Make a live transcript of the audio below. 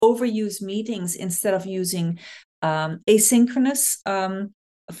overuse meetings instead of using asynchronous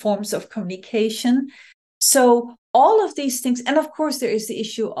forms of communication. So all of these things, and of course there is the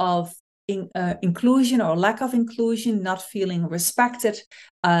issue of inclusion or lack of inclusion, not feeling respected,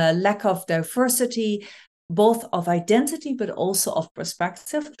 lack of diversity, both of identity but also of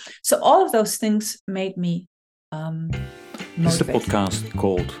perspective. So all of those things made me This is a podcast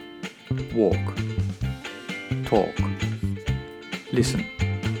called Walk, Talk, Listen.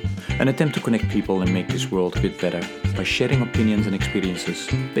 An attempt to connect people and make this world a bit better by sharing opinions and experiences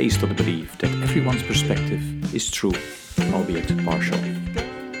based on the belief that everyone's perspective is true, albeit partial.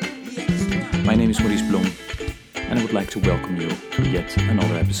 My name is Maurice Blom, and I would like to welcome you to yet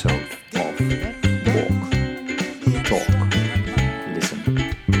another episode of Walk, Talk, Listen.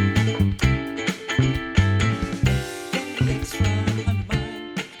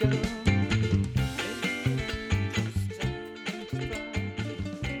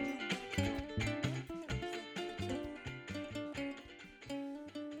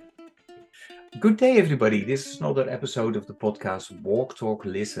 Good day, everybody. This is another episode of the podcast Walk, Talk,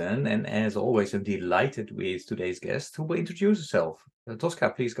 Listen. And as always, I'm delighted with today's guest who will introduce herself. Tosca,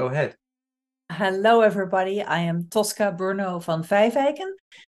 please go ahead. Hello, everybody. I am Tosca Bruno van Vijfeijken.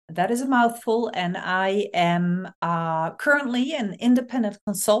 That is a mouthful, and I am currently an independent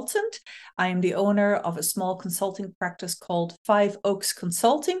consultant. I am the owner of a small consulting practice called Five Oaks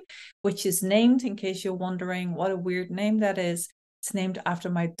Consulting, which is named, in case you're wondering what a weird name that is, it's named after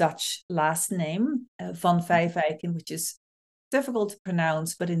my Dutch last name, Van Vijfeijken, which is difficult to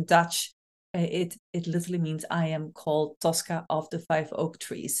pronounce, but in Dutch, it literally means I am called Tosca of the Five Oak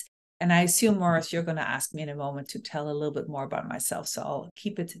Trees. And I assume, Morris, you're going to ask me in a moment to tell a little bit more about myself, so I'll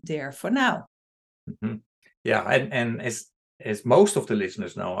keep it there for now. Mm-hmm. Yeah, and as most of the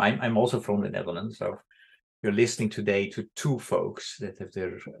listeners know, I'm also from the Netherlands, so you're listening today to two folks that have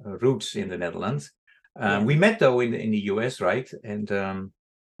their roots in the Netherlands. Yeah. We met though in the US, right? And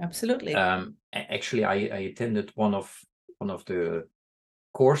absolutely. Actually, I attended one of the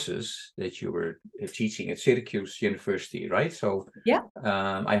courses that you were teaching at Syracuse University, right? So yeah,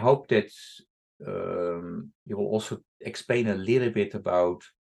 I hope that you will also explain a little bit about,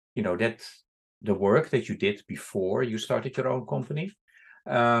 that the work that you did before you started your own company.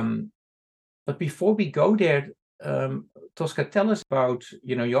 But before we go there, Tosca, tell us about,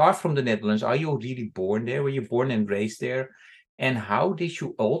 you are from the Netherlands. Are you really born there? Were you born and raised there? And how did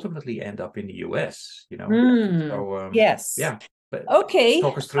you ultimately end up in the US? So, yes. Yeah. But okay.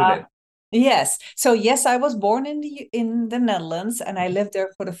 Talk us through that. Yes. So yes, I was born in the Netherlands, and I lived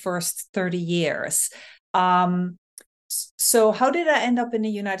there for the first 30 years. So how did I end up in the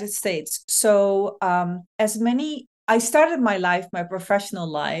United States? So I started my professional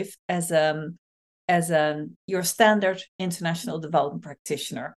life as your standard international development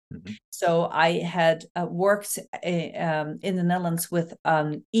practitioner. Mm-hmm. So I had worked in the Netherlands with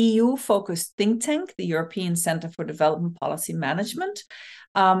an EU-focused think tank, the European Center for Development Policy Management,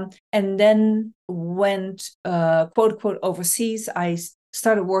 and then went, quote unquote, overseas. I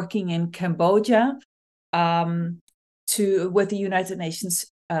started working in Cambodia with the United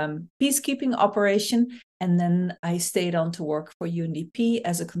Nations peacekeeping operation. And then I stayed on to work for UNDP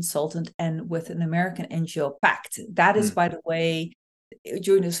as a consultant and with an American NGO, PACT. That is, by the way,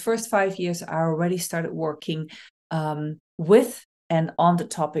 during those first 5 years, I already started working with and on the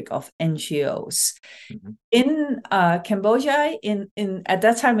topic of NGOs. Mm-hmm. In Cambodia, at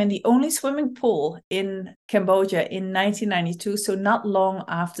that time, in the only swimming pool in Cambodia in 1992, so not long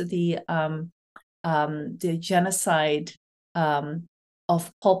after the genocide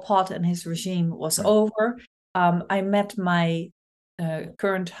of Pol Pot and his regime was over, I met my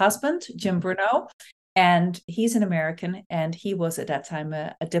current husband, Jim Bruno, and he's an American, and he was at that time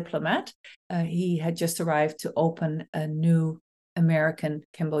a diplomat. He had just arrived to open a new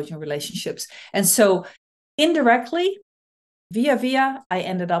American-Cambodian relationships. And so indirectly, via, I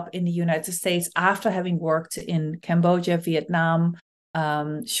ended up in the United States after having worked in Cambodia, Vietnam,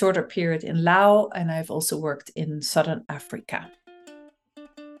 shorter period in Laos, and I've also worked in Southern Africa.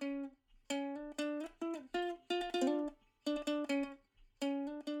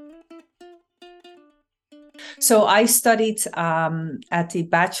 So I studied at the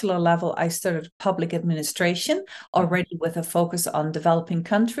bachelor level, I studied public administration already with a focus on developing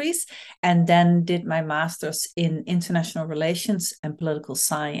countries, and then did my master's in international relations and political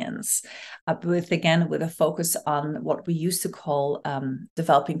science, with a focus on what we used to call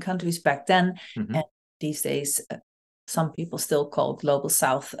developing countries back then. Mm-hmm. And these days, some people still call global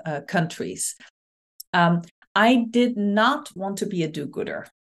South countries. I did not want to be a do-gooder.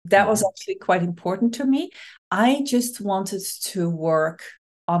 That was actually quite important to me. I just wanted to work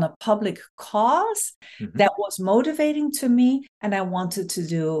on a public cause that was motivating to me, and I wanted to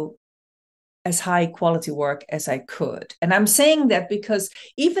do as high quality work as I could. And I'm saying that because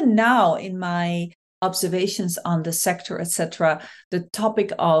even now in my observations on the sector, etc., the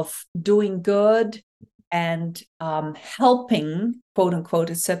topic of doing good and helping, quote unquote,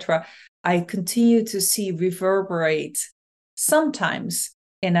 etc., I continue to see reverberate sometimes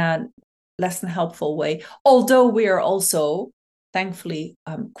in a less than helpful way, although we are also thankfully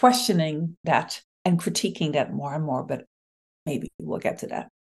questioning that and critiquing that more and more, but maybe we'll get to that.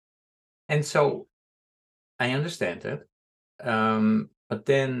 And so I understand that. But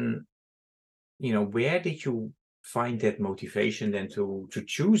then, where did you find that motivation then to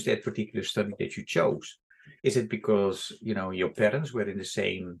choose that particular study that you chose? Is it because, your parents were in the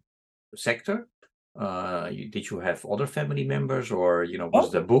same sector? Did you have other family members, or,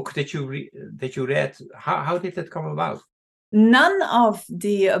 was the book that you read? How did that come about? None of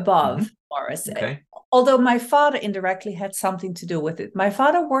the above, Morris. Okay. Although my father indirectly had something to do with it. My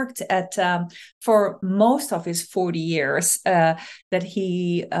father worked for most of his 40 years that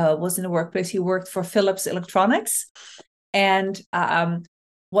he was in the workplace. He worked for Philips Electronics. And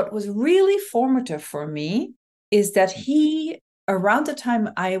what was really formative for me is that he, around the time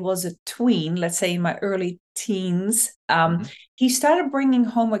I was a tween, let's say in my early teens, he started bringing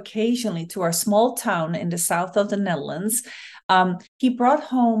home occasionally to our small town in the south of the Netherlands. He brought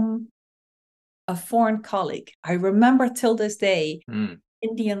home a foreign colleague. I remember till this day,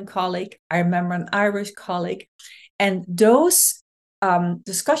 Indian colleague. I remember an Irish colleague. And those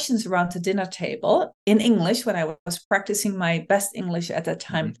discussions around the dinner table in English, when I was practicing my best English at that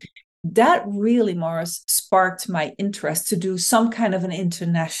time, that really, Morris, sparked my interest to do some kind of an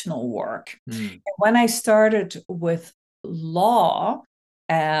international work. And when I started with law,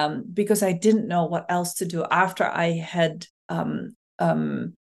 because I didn't know what else to do after I had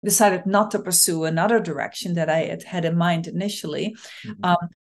decided not to pursue another direction that I had in mind initially,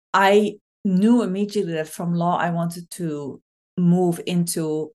 I knew immediately that from law I wanted to move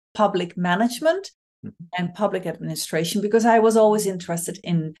into public management and public administration, because I was always interested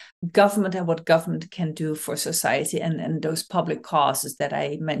in government and what government can do for society and those public causes that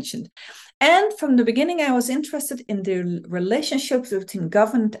I mentioned. And from the beginning, I was interested in the relationships between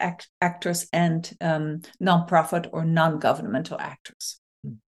government actors and non-profit or non-governmental actors.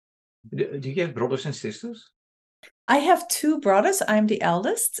 Do you have brothers and sisters? I have two brothers. I'm the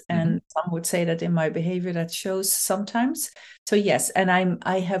eldest, and some would say that in my behavior that shows sometimes. So yes, and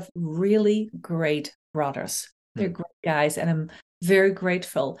I have really great brothers. They're great guys, and I'm very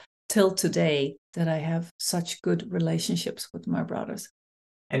grateful till today that I have such good relationships with my brothers.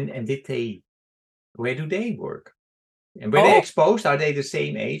 And where do they work? And were they exposed? Are they the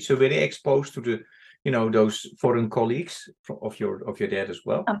same age? So were they exposed to the those foreign colleagues of your dad as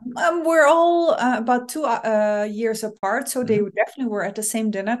well? We're all about 2 years apart, so they definitely were at the same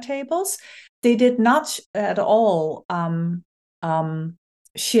dinner tables. They did not at all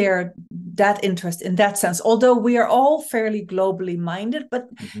share that interest in that sense, although we are all fairly globally minded. But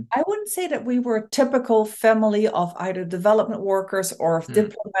I wouldn't say that we were a typical family of either development workers or of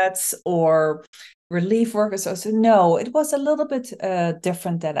diplomats or relief workers. So no, it was a little bit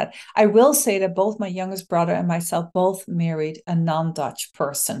different than that. I will say that both my youngest brother and myself both married a non-Dutch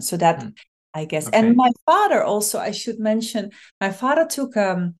person. So that, I guess. Okay. And my father also, I should mention, my father took,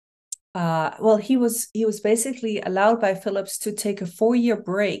 he was basically allowed by Philips to take a 4-year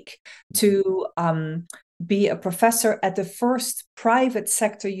break to be a professor at the first private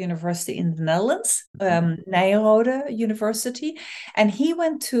sector university in the Netherlands, Nijrode University. And he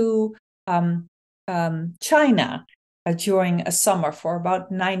went to China during a summer for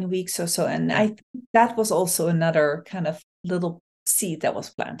about 9 weeks or so. And I think that was also another kind of little seed that was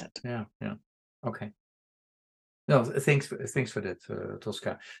planted. Yeah. Okay. No, thanks for that,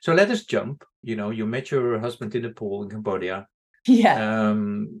 Tosca. So let us jump. You met your husband in the pool in Cambodia. Yeah.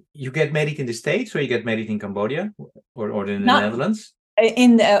 You get married in the States, or you get married in Cambodia, or in the Netherlands?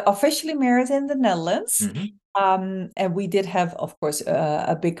 Officially married in the Netherlands. And we did have, of course,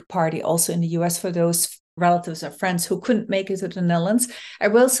 a big party also in the US for those relatives or friends who couldn't make it to the Netherlands. I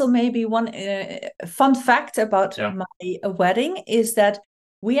will say maybe one fun fact about my wedding is that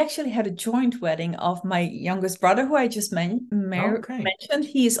we actually had a joint wedding of my youngest brother, who I just mentioned.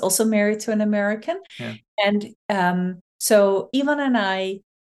 He is also married to an American. Yeah. And so Ivan and I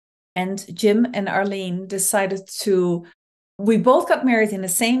and Jim and Arlene decided we both got married in the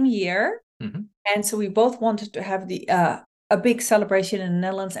same year. And so we both wanted to have a big celebration in the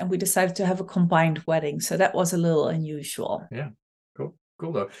Netherlands, and we decided to have a combined wedding. So that was a little unusual. Yeah, cool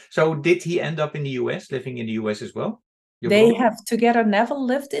though. So did he end up in the US, living in the US as well? They have together never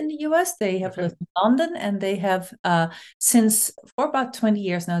lived in the US. They have lived in London, and they have for about 20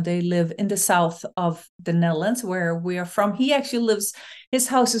 years now, they live in the south of the Netherlands, where we are from. He actually lives, his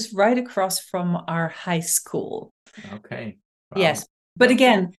house is right across from our high school. Okay. Wow. Yes. But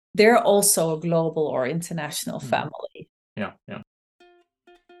again, they're also a global or international family. Yeah, yeah.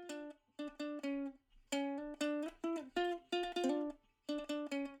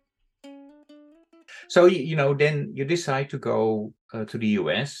 So, then you decide to go to the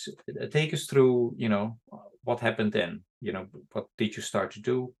US. Take us through, what happened then? What did you start to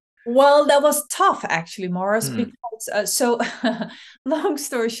do? Well, that was tough, actually, Morris, because long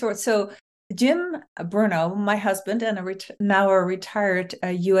story short, so Jim Bruno, my husband, and now a retired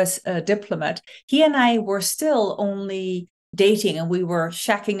US diplomat, he and I were still only dating, and we were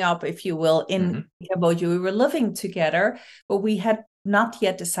shacking up, if you will, in Cambodia. We were living together, but we had not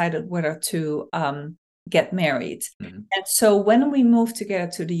yet decided whether to get married. And so when we moved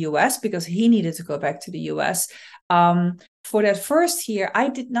together to the US, because he needed to go back to the US, for that first year, I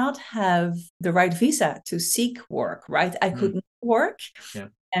did not have the right visa to seek work, right? I couldn't work. Yeah.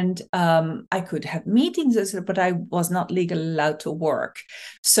 And I could have meetings, but I was not legally allowed to work.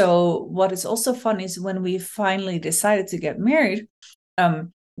 So what is also fun is when we finally decided to get married,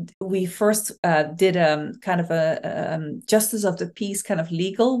 we first did kind of a justice of the peace kind of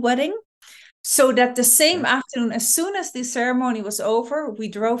legal wedding. So that the same afternoon, as soon as the ceremony was over, we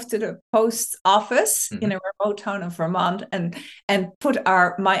drove to the post office in a remote town of Vermont and put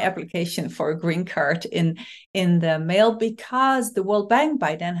my application for a green card in the mail, because the World Bank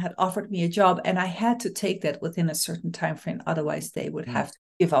by then had offered me a job, and I had to take that within a certain time frame. Otherwise, they would have to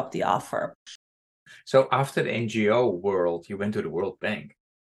give up the offer. So after the NGO world, you went to the World Bank.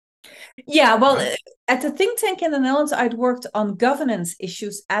 Yeah, well, at the think tank in the Netherlands, I'd worked on governance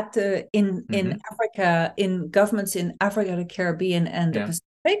issues in Africa, in governments in Africa, the Caribbean, and the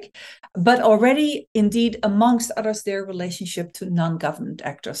Pacific, but already, indeed, amongst others, their relationship to non-government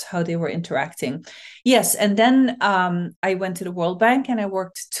actors, how they were interacting. Yes, and then I went to the World Bank, and I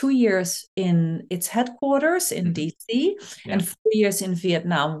worked 2 years in its headquarters in DC, and 4 years in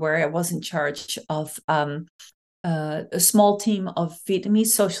Vietnam, where I was in charge of a small team of Vietnamese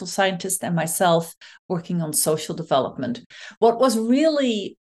social scientists and myself working on social development. What was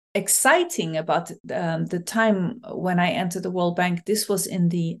really exciting about the time when I entered the World Bank, this was in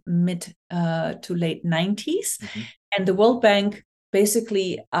the mid to late 90s, and the World Bank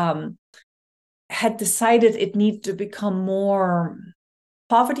basically had decided it needed to become more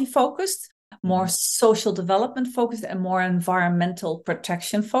poverty focused, more social development focused, and more environmental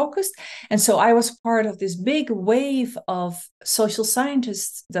protection focused. And so I was part of this big wave of social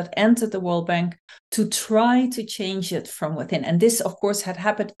scientists that entered the World Bank to try to change it from within. And this, of course, had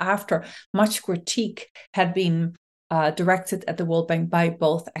happened after much critique had been directed at the World Bank by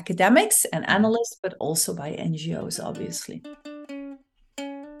both academics and analysts, but also by NGOs, obviously.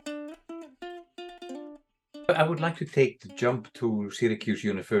 I would like to take the jump to Syracuse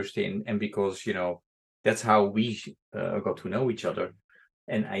University, and because, that's how we got to know each other.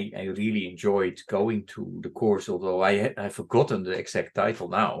 And I really enjoyed going to the course, although I've forgotten the exact title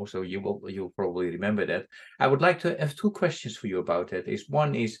now. So you'll probably remember that. I would like to have 2 questions for you about that.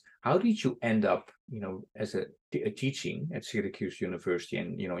 One is, how did you end up, as a teaching at Syracuse University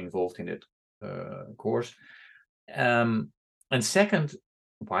and, involved in that course? And second,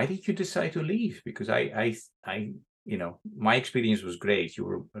 why did you decide to leave? Because I my experience was great. You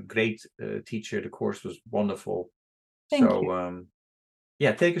were a great teacher. The course was wonderful. Thank you.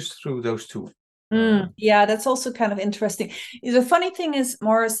 Take us through those 2. Yeah, that's also kind of interesting. The funny thing is,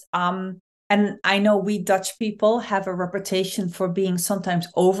 Morris, and I know we Dutch people have a reputation for being sometimes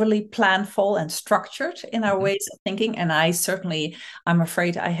overly planful and structured in our ways of thinking. And I'm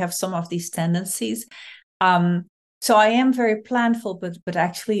afraid I have some of these tendencies. So I am very planful, but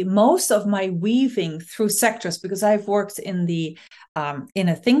actually most of my weaving through sectors, because I've worked in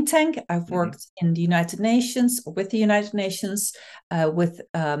a think tank, I've worked in the United Nations, with the United Nations, with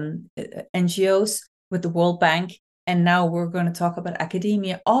NGOs, with the World Bank, and now we're going to talk about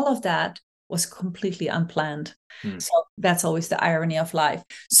academia. All of that was completely unplanned. So that's always the irony of life.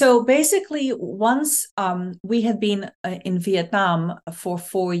 So basically, once we had been in Vietnam for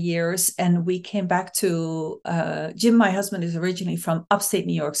 4 years, and we came back to Jim, my husband, is originally from upstate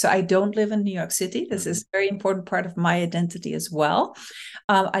New York. So I don't live in New York City. This is a very important part of my identity as well.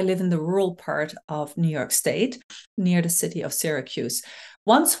 I live in the rural part of New York State, near the city of Syracuse.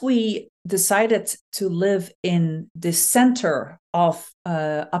 once we decided to live in the center of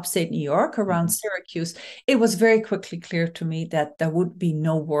upstate New York, around Syracuse, it was very quickly clear to me that there would be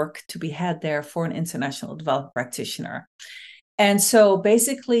no work to be had there for an international development practitioner. And so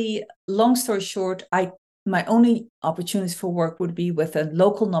basically, long story short, my only opportunities for work would be with a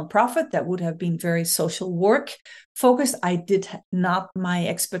local nonprofit that would have been very social work focused. I did not, my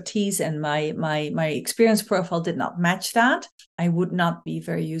expertise and my experience profile did not match that. I would not be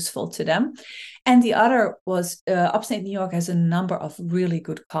very useful to them. And the other was upstate New York has a number of really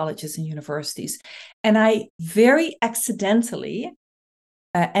good colleges and universities. And I very accidentally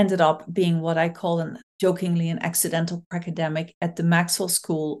ended up being what I call jokingly an accidental academic at the Maxwell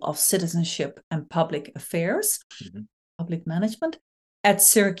School of Citizenship and Public Affairs, public management, at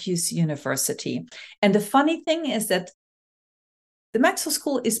Syracuse University. And the funny thing is that the Maxwell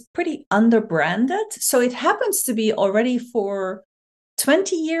School is pretty underbranded. So it happens to be already for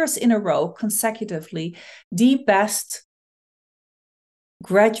 20 years in a row consecutively the best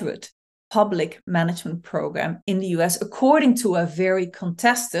graduate public management program in the US, according to a very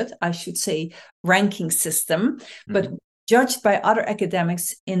contested, I should say, ranking system, but judged by other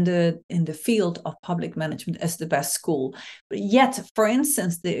academics in the field of public management as the best school. But yet, for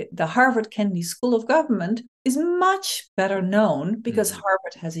instance, the Harvard Kennedy School of Government is much better known because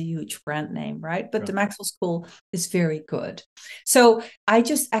Harvard has a huge brand name, right? But the Maxwell School is very good. So I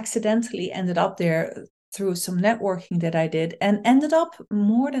just accidentally ended up there through some networking that I did and ended up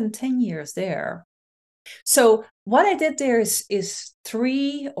more than 10 years there. So what I did there is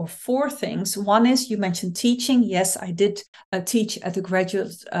 3 or 4 things. One is, you mentioned teaching. Yes, I did teach at the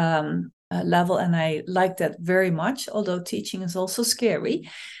graduate level, and I liked that very much, although teaching is also scary.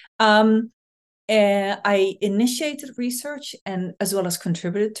 I initiated research and as well as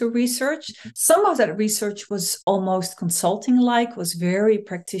contributed to research. Some of that research was almost consulting-like, was very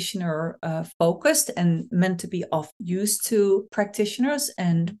practitioner focused and meant to be of use to practitioners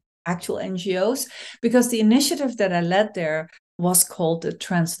and actual NGOs, because the initiative that I led there was called the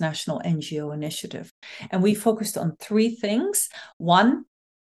Transnational NGO Initiative. And we focused on 3 things. One,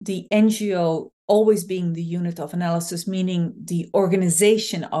 the NGO always being the unit of analysis, meaning the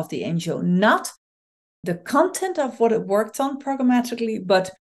organization of the NGO, not the content of what it worked on programmatically,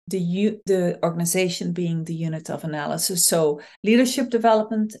 but the organization being the unit of analysis. So leadership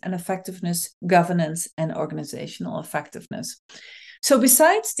development and effectiveness, governance, and organizational effectiveness. So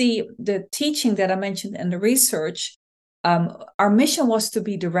besides the teaching that I mentioned and the research, our mission was to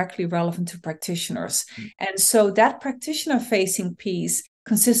be directly relevant to practitioners. And so that practitioner-facing piece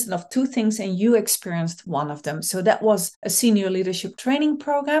consisted of 2 things, and you experienced one of them. So that was a senior leadership training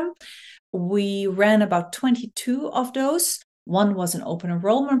program. We ran about 22 of those. One was an open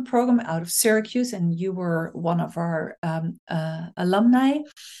enrollment program out of Syracuse, and you were one of our alumni.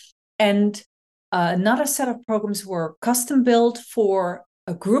 And another set of programs were custom built for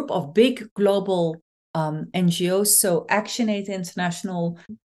a group of big global NGOs. So ActionAid International,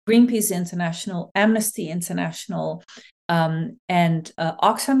 Greenpeace International, Amnesty International, and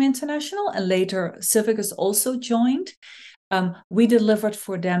Oxfam International, and later Civicus also joined. We delivered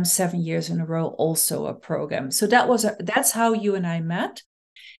for them 7 years in a row, also a program. So that's how you and I met.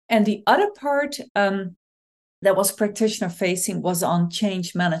 And the other part that was practitioner facing was on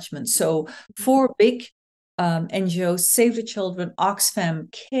change management. So 4 big NGOs, Save the Children, Oxfam,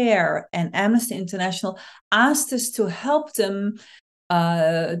 CARE, and Amnesty International, asked us to help them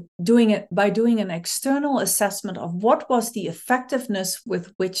doing an external assessment of what was the effectiveness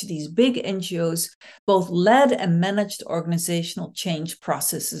with which these big NGOs both led and managed organizational change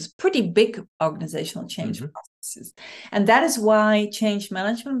processes, pretty big organizational change processes. And that is why change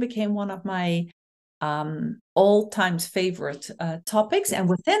management became one of my all-time favorite topics. And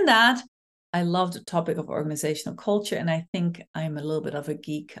within that, I love the topic of organizational culture, and I think I'm a little bit of a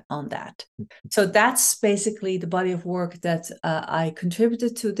geek on that. So that's basically the body of work that I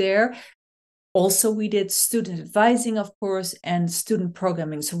contributed to there. Also, we did student advising, of course, and student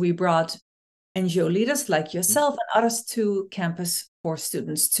programming. So we brought NGO leaders like yourself and others to campus for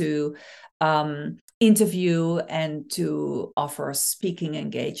students to interview and to offer speaking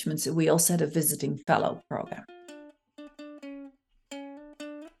engagements. We also had a visiting fellow program.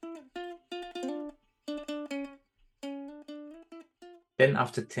 Then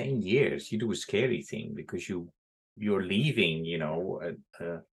after 10 years, you do a scary thing because you're leaving,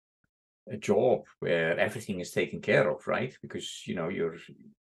 a job where everything is taken care of, right? Because, you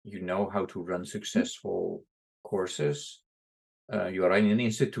know how to run successful courses. You are in an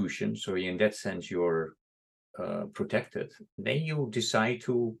institution, so in that sense, you're protected. Then you decide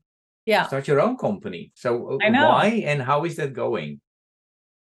to start your own company. So why and how is that going?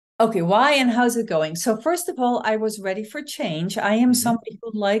 Okay, why and how's it going? So first of all, I was ready for change. I am somebody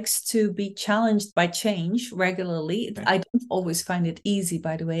who likes to be challenged by change regularly. Okay. I don't always find it easy,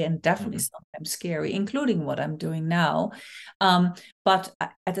 by the way, and definitely sometimes scary, including what I'm doing now. But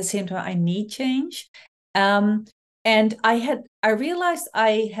at the same time, I need change. And I realized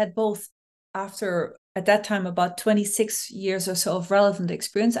I had both, after at that time about 26 years or so of relevant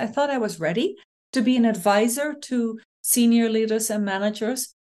experience. I thought I was ready to be an advisor to senior leaders and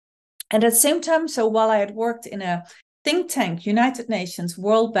managers. And at the same time, so while I had worked in a think tank, United Nations,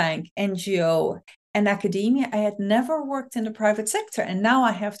 World Bank, NGO, and academia, I had never worked in the private sector. And now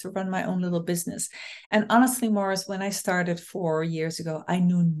I have to run my own little business. And honestly, Morris, when I started 4 years ago, I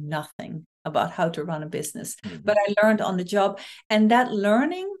knew nothing about how to run a business, but I learned on the job. And that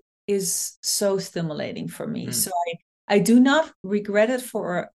learning is so stimulating for me. So I do not regret it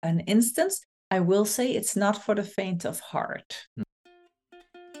for an instance. I will say it's not for the faint of heart.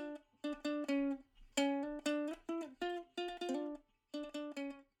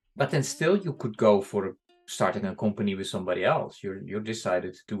 But then still you could go for starting a company with somebody else. You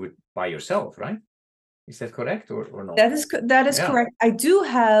decided to do it by yourself, right? Is that correct or not? That is correct. I do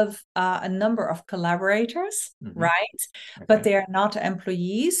have a number of collaborators, right? Okay. But they are not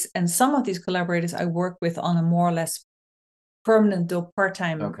employees. And some of these collaborators I work with on a more or less permanent, though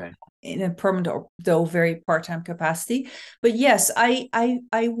part-time, in a permanent, though very part-time capacity. But yes, I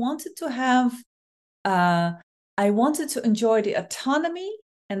wanted to have, I wanted to enjoy the autonomy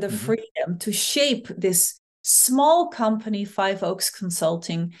and the freedom to shape this small company, Five Oaks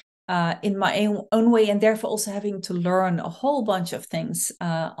Consulting, in my own way, and therefore also having to learn a whole bunch of things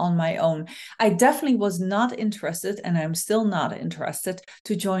on my own. I definitely was not interested, and I'm still not interested,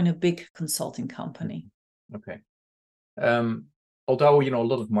 to join a big consulting company. Okay. Although, a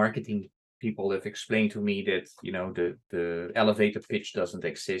lot of marketing people have explained to me that, the elevator pitch doesn't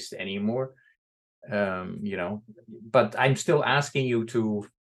exist anymore. But I'm still asking you to,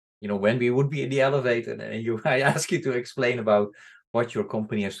 when we would be in the elevator, and I ask you to explain about what your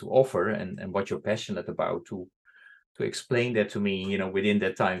company has to offer and what you're passionate about, to explain that to me, within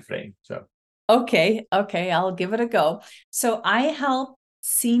that time frame. So okay, I'll give it a go. So I help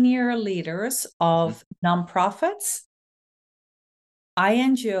senior leaders of nonprofits,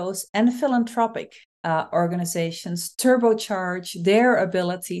 INGOs, and philanthropic organizations turbocharge their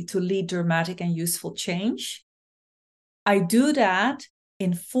ability to lead dramatic and useful change. I do that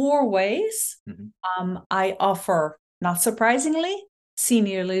in 4 ways. I offer, not surprisingly,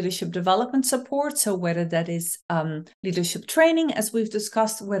 senior leadership development support. So whether that is leadership training, as we've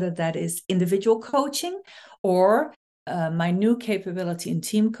discussed, whether that is individual coaching, or my new capability in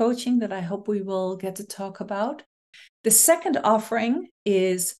team coaching that I hope we will get to talk about. The second offering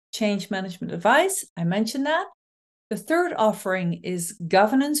is change management advice. I mentioned that. The third offering is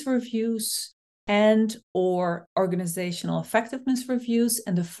governance reviews and or organizational effectiveness reviews.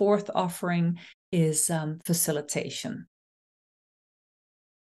 And the fourth offering is facilitation.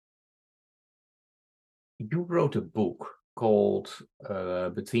 You wrote a book called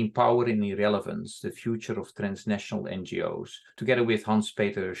Between Power and Irrelevance, The Future of Transnational NGOs, together with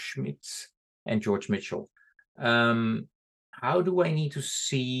Hans-Peter Schmitz and George Mitchell. How do I need to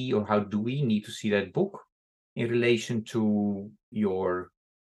see, or how do we need to see that book in relation to your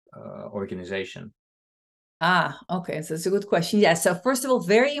organization? Okay. So it's a good question. Yeah. So first of all,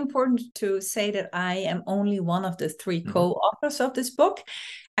 very important to say that I am only one of the 3 co-authors of this book,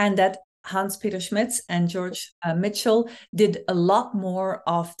 and that Hans-Peter Schmitz and George Mitchell did a lot more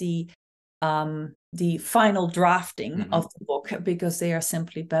of the final drafting of the book, because they are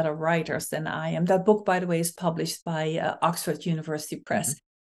simply better writers than I am. That book, by the way, is published by Oxford University Press.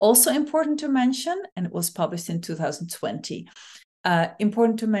 Also important to mention, and it was published in 2020.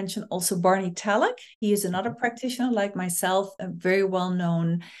 Important to mention also Barney Talek. He is another practitioner like myself, very well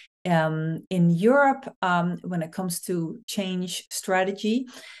known in Europe when it comes to change strategy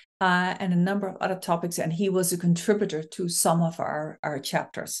and a number of other topics. And he was a contributor to some of our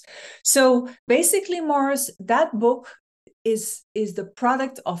chapters. So basically, Morris, that book is the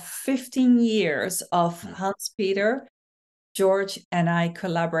product of 15 years of Hans-Peter, George, and I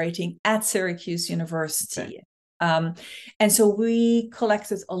collaborating at Syracuse University. Okay. And so we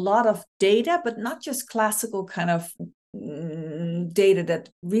collected a lot of data, but not just classical kind of data that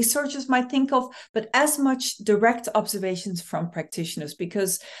researchers might think of, but as much direct observations from practitioners,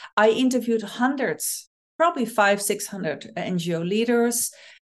 because I interviewed hundreds, probably 500-600 NGO leaders.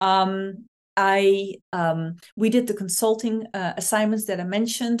 We did the consulting assignments that I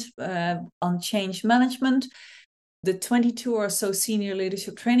mentioned on change management. The 22 or so senior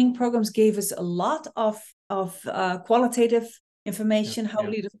leadership training programs gave us a lot of qualitative information, how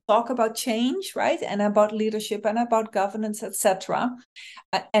leaders talk about change, right? And about leadership and about governance, etc.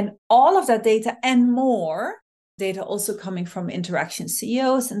 And all of that data and more, data also coming from interaction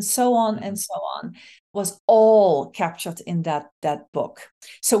CEOs and so on and so on, was all captured in that book.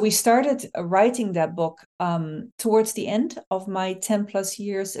 So we started writing that book towards the end of my 10 plus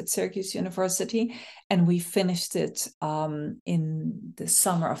years at Syracuse University, and we finished it in the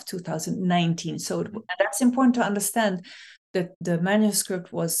summer of 2019. So that's important to understand that the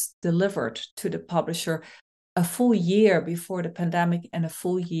manuscript was delivered to the publisher a full year before the pandemic and a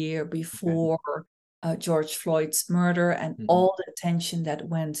full year before George Floyd's murder and all the attention that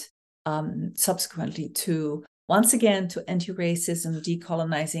went subsequently to, once again, to anti-racism,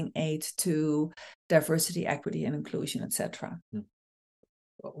 decolonizing aid, to diversity, equity, and inclusion, etc.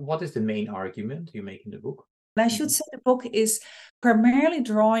 What is the main argument you make in the book? And I should say the book is primarily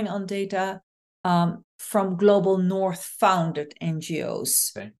drawing on data from Global North founded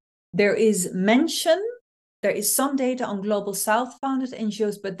NGOs. Okay. There is some data on Global South founded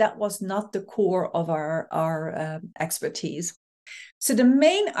NGOs, but that was not the core of our expertise. So the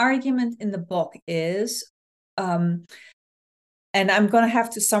main argument in the book is, and I'm going to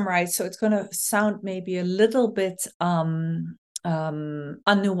have to summarize, so it's going to sound maybe a little bit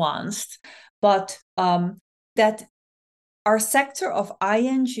unnuanced, but that our sector of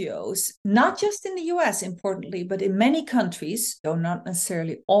INGOs, not just in the US, importantly, but in many countries, though not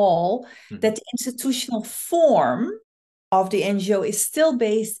necessarily all, that the institutional form of the NGO is still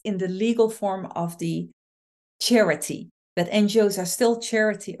based in the legal form of the charity, that NGOs are still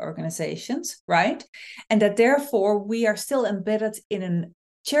charity organizations, right? And that therefore we are still embedded in a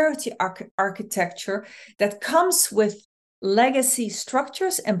charity architecture that comes with legacy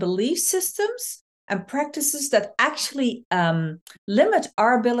structures and belief systems and practices that actually limit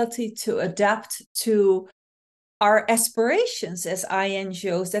our ability to adapt to our aspirations as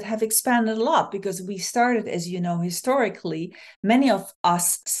INGOs that have expanded a lot, because we started, as you know, historically, many of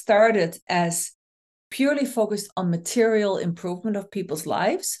us started as purely focused on material improvement of people's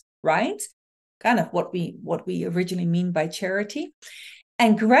lives, right? Kind of what we originally mean by charity.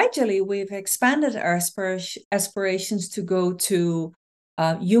 And gradually we've expanded our aspirations to go to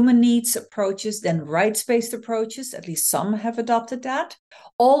human needs approaches, then rights-based approaches, at least some have adopted that,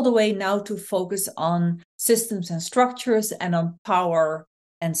 all the way now to focus on systems and structures and on power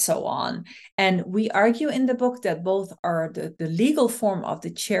and so on. And we argue in the book that both are the legal form of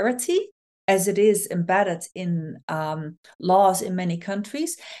the charity, as it is embedded in laws in many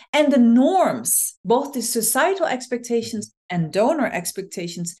countries, and the norms, both the societal expectations and donor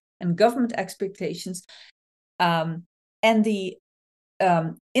expectations and government expectations, and the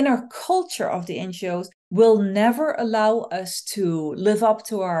inner culture of the NGOs will never allow us to live up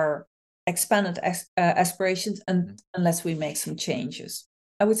to our expanded aspirations unless we make some changes.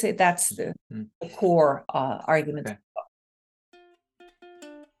 I would say that's the core argument. Okay.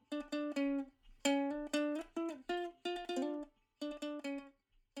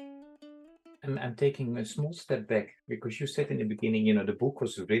 I'm taking a small step back, because you said in the beginning, the book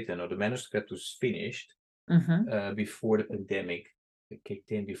was written, or the manuscript was finished before the pandemic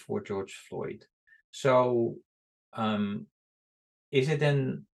kicked in, before George Floyd. So is it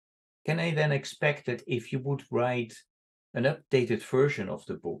then, can I then expect that if you would write an updated version of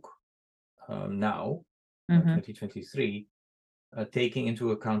the book now, 2023, taking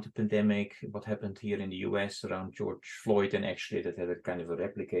into account the pandemic, what happened here in the US around George Floyd, and actually that had a kind of a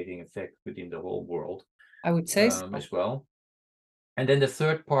replicating effect within the whole world, I would say so. As well. And then the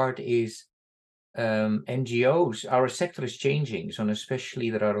third part is NGOs. Our sector is changing, so especially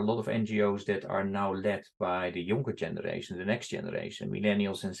there are a lot of NGOs that are now led by the younger generation, the next generation,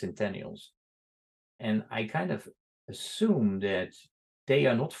 millennials and centennials. And I kind of assume that they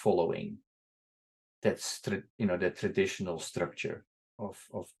are not following that traditional structure of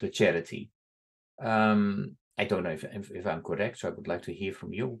the charity. I don't know if I'm correct, so I would like to hear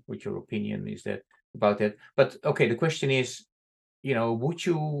from you what your opinion is about that. But okay, the question is, would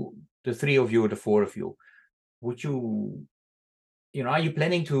you, the three of you or the four of you, would you, are you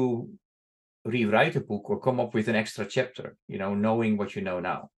planning to rewrite a book or come up with an extra chapter, knowing what you know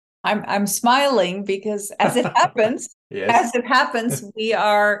now? I'm smiling because as it happens, we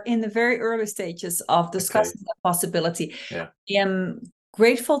are in the very early stages of discussing that possibility. Yeah. I am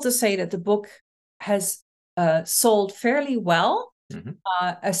grateful to say that the book has sold fairly well,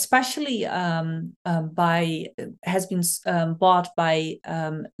 especially has been bought by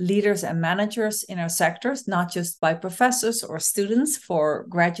leaders and managers in our sectors, not just by professors or students for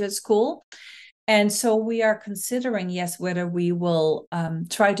graduate school. And so we are considering, yes, whether we will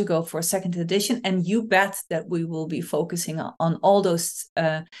try to go for a second edition. And you bet that we will be focusing on all those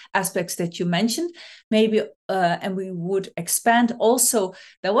aspects that you mentioned. Maybe, and we would expand also.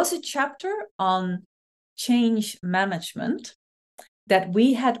 There was a chapter on change management that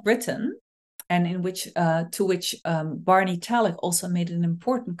we had written, and in which to which Barney Talik also made an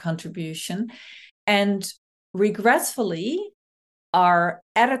important contribution. And regretfully, our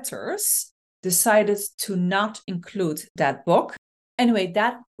editors decided to not include that book. Anyway,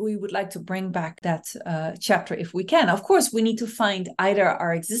 that we would like to bring back that chapter if we can. Of course, we need to find either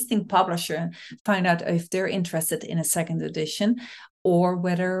our existing publisher, find out if they're interested in a second edition, or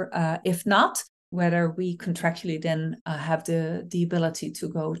whether, if not, whether we contractually then have the ability to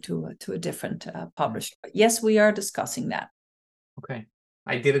go to a different publisher. But yes, we are discussing that. Okay.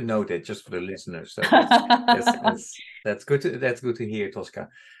 I didn't know that, just for the listeners. So that's good. That's good to hear, Tosca.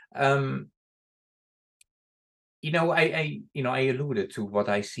 I alluded to what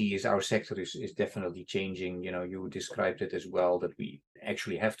I see is our sector is definitely changing. You described it as well, that we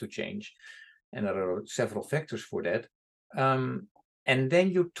actually have to change, and there are several factors for that. And then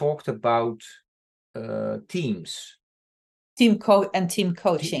you talked about teams. Team coaching. Team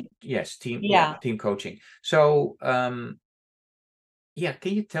coaching. So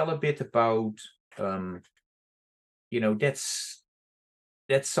can you tell a bit about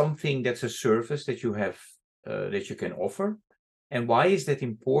that's something, that's a service that you have that you can offer, and why is that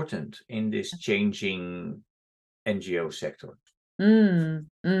important in this changing NGO sector?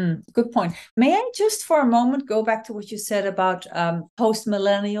 Good point. May I just for a moment go back to what you said about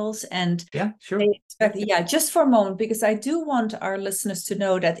post-millennials and yeah, sure. Just for a moment, because I do want our listeners to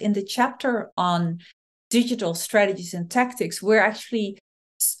know that in the chapter on digital strategies and tactics, we're actually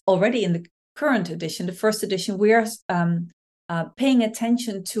already in the current edition, the first edition, we are paying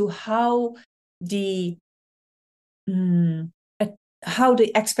attention to how the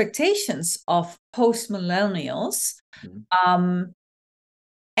expectations of post-millennials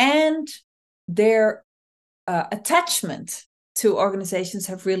and their attachment to organizations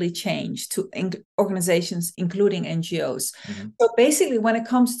have really changed, to organizations, including NGOs. So basically, when it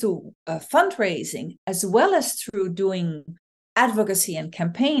comes to fundraising, as well as through doing advocacy and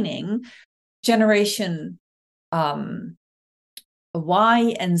campaigning, generation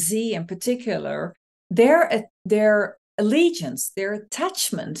Y and Z in particular, their allegiance, their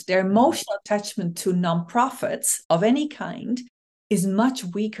attachment, their emotional attachment to nonprofits of any kind is much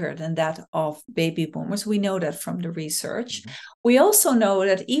weaker than that of baby boomers. We know that from the research. We also know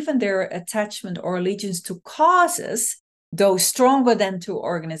that even their attachment or allegiance to causes, though stronger than to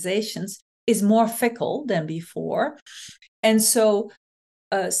organizations, is more fickle than before. And so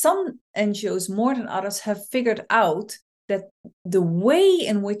some NGOs, more than others, have figured out that the way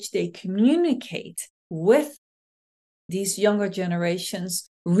in which they communicate with these younger generations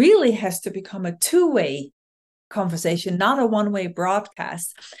really has to become a two-way conversation, not a one-way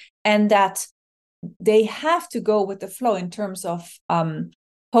broadcast, and that they have to go with the flow in terms of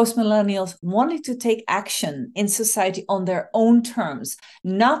post-millennials wanting to take action in society on their own terms,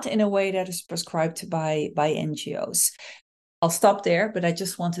 not in a way that is prescribed by NGOs. I'll stop there, but I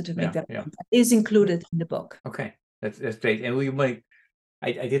just wanted to make that is included in the book. Okay, that's great. And we make,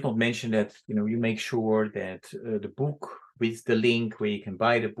 I did not mention that, you make sure that the book with the link where you can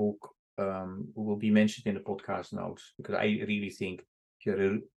buy the book will be mentioned in the podcast notes, because I really think if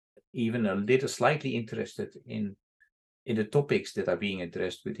you're even a little slightly interested in the topics that are being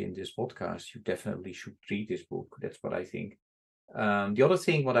addressed within this podcast, you definitely should read this book. That's what I think. The other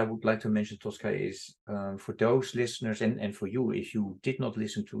thing what I would like to mention, Tosca, is for those listeners and for you, if you did not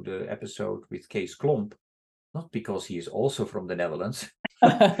listen to the episode with Kees Klomp, not because he is also from the Netherlands,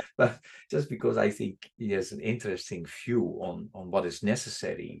 but just because I think he has an interesting view on what is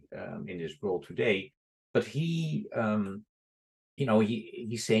necessary in this world today. But he,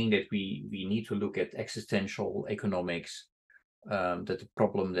 he's saying that we need to look at existential economics, that the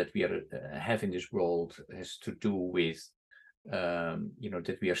problem that we have in this world has to do with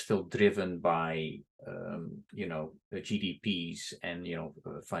that we are still driven by the GDPs and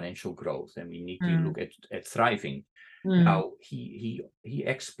financial growth, and we need to look at thriving. Now he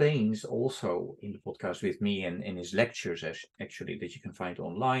explains also in the podcast with me and in his lectures, actually, that you can find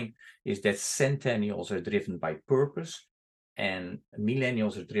online, is that centennials are driven by purpose and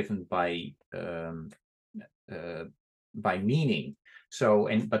millennials are driven by meaning. So,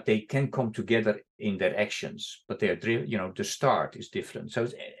 but they can come together in their actions, but they're the start is different. So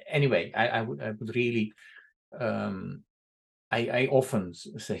anyway, I would really, I often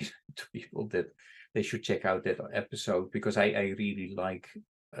say to people that they should check out that episode, because I really like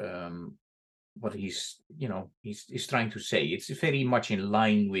what he's trying to say. It's very much in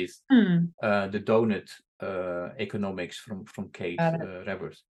line with the donut economics from Kate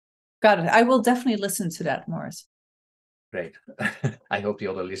Raworth. Got it. I will definitely listen to that, Morris. Great. I hope the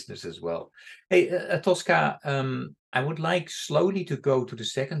other listeners as well. Hey, Tosca, I would like slowly to go to the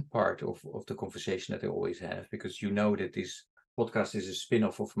second part of the conversation that I always have, because you know that this podcast is a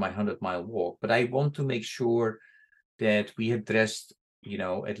spin-off of my 100-mile walk. But I want to make sure that we addressed,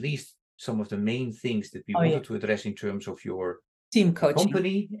 at least some of the main things that we wanted to address in terms of your team coaching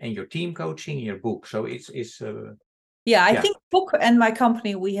company and your team coaching, your book. So it's I think book and my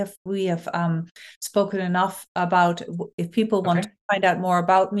company, we have spoken enough about. If people want to find out more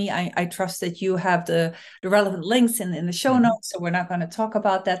about me, I trust that you have the relevant links in the show notes, so we're not going to talk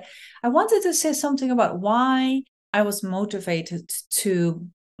about that. I wanted to say something about why I was motivated to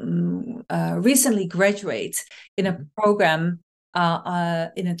recently graduate in a program,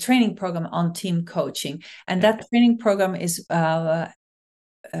 in a training program on team coaching, and that training program is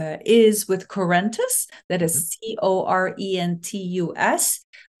with Corentus, that is Corentus,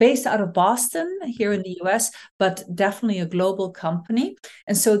 based out of Boston here in the US, but definitely a global company.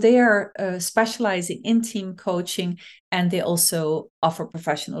 And so they are specializing in team coaching, and they also offer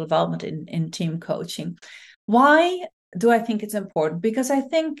professional development in team coaching. Why do I think it's important? Because I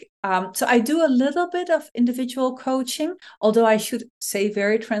think, so I do a little bit of individual coaching, although I should say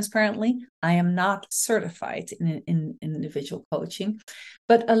very transparently, I am not certified in individual coaching.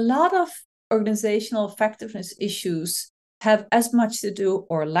 But a lot of organizational effectiveness issues have as much to do,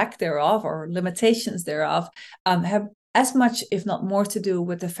 or lack thereof, or limitations thereof, have as much, if not more, to do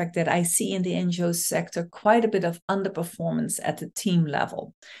with the fact that I see in the NGO sector quite a bit of underperformance at the team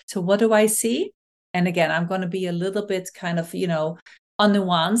level. So what do I see? And again, I'm going to be a little bit kind of,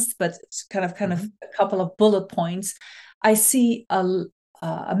 unnuanced, but it's kind of a couple of bullet points. I see a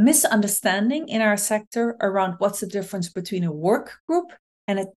misunderstanding in our sector around what's the difference between a work group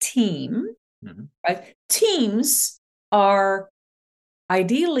and a team, right? Teams are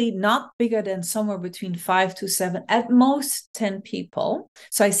ideally not bigger than somewhere between 5 to 7, at most 10 people.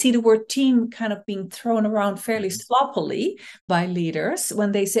 So I see the word team kind of being thrown around fairly sloppily by leaders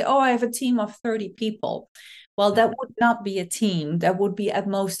when they say, oh, I have a team of 30 people. Well, that would not be a team. That would be at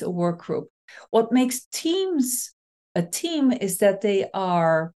most a work group. What makes teams a team is that they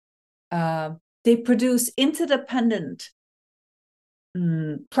produce interdependent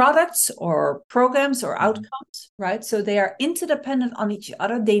products or programs or outcomes, right? So they are interdependent on each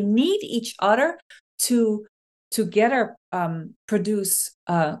other. They need each other to together produce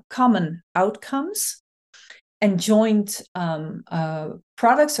common outcomes and joint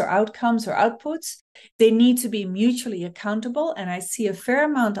products or outcomes or outputs. They need to be mutually accountable. And I see a fair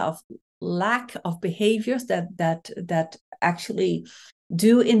amount of lack of behaviors that actually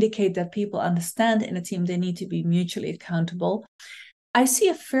do indicate that people understand in a team they need to be mutually accountable. I see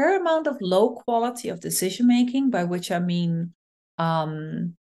a fair amount of low quality of decision making, by which I mean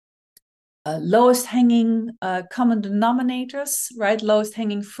lowest hanging common denominators, right? Lowest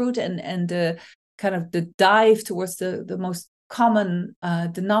hanging fruit, and the kind of the dive towards the most common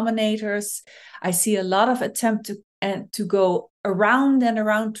denominators. I see a lot of attempt to go around and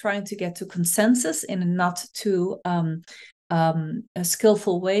around trying to get to consensus in a not too a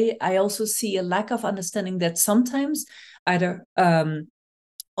skillful way. I also see a lack of understanding that sometimes either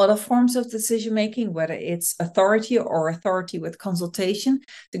other forms of decision making, whether it's authority or authority with consultation,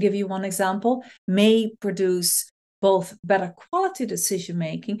 to give you one example, may produce both better quality decision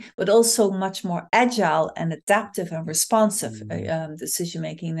making, but also much more agile and adaptive and responsive decision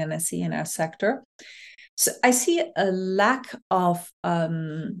making than I see in our sector. So I see a lack of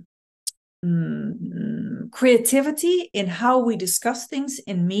creativity in how we discuss things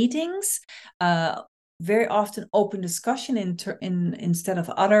in meetings. Very often open discussion instead of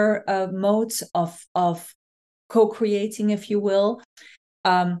other modes of co-creating, if you will.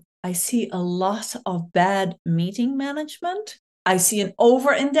 I see a lot of bad meeting management. I see an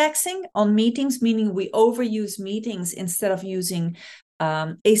over-indexing on meetings, meaning we overuse meetings instead of using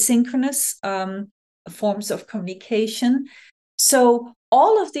asynchronous forms of communication. So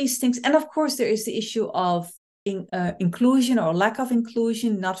all of these things, and of course there is the issue of inclusion or lack of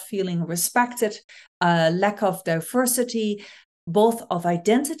inclusion, not feeling respected, lack of diversity, both of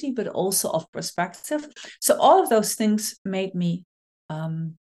identity but also of perspective. So all of those things made me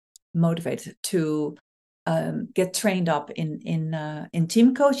motivated to get trained up in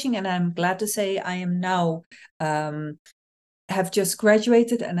team coaching, and I'm glad to say I am now have just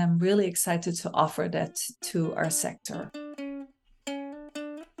graduated, and I'm really excited to offer that to our sector.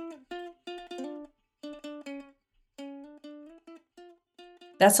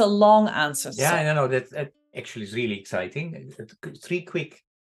 That's a long answer. Yeah, So. no, that actually is really exciting. 3 quick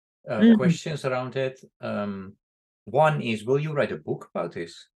questions around it. One is, will you write a book about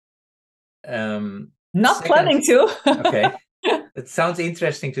this? Not planning to. Okay. It sounds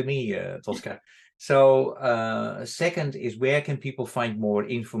interesting to me, Tosca. So, second is, where can people find more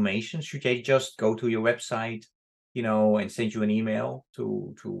information? Should they just go to your website, and send you an email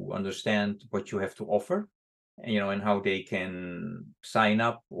to understand what you have to offer, and how they can sign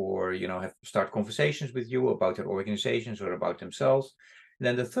up or, start conversations with you about their organizations or about themselves? And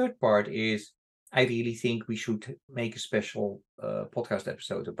then the third part is, I really think we should make a special podcast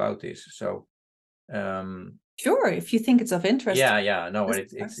episode about this. So, sure, if you think it's of interest. Yeah, no,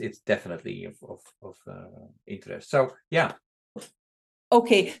 it's definitely of interest. So yeah.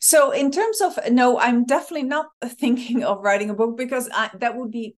 Okay, so in terms of, no, I'm definitely not thinking of writing a book, because that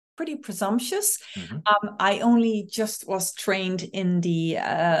would be pretty presumptuous. I only just was trained in the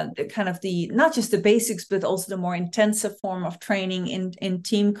kind of not just the basics, but also the more intensive form of training in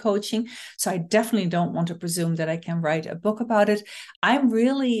team coaching. So I definitely don't want to presume that I can write a book about it. I'm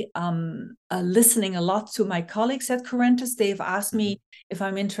really listening a lot to my colleagues at Currentus. They've asked me if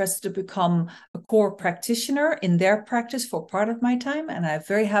I'm interested to become a core practitioner in their practice for part of my time. And I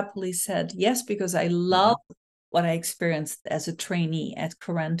very happily said yes, because I love what I experienced as a trainee at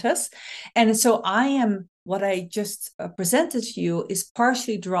Currentus. And so what I just presented to you is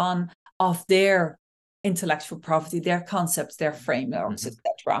partially drawn of their intellectual property, their concepts, their frameworks,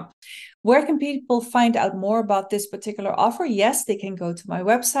 etc. Where can people find out more about this particular offer? Yes, they can go to my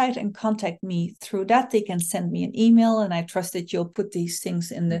website and contact me through that. They can send me an email, and I trust that you'll put these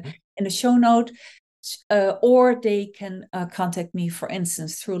things in the show note. Or they can contact me, for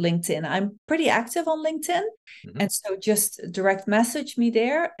instance, through LinkedIn. I'm pretty active on LinkedIn. And so just direct message me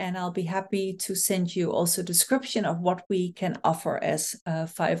there, and I'll be happy to send you also a description of what we can offer as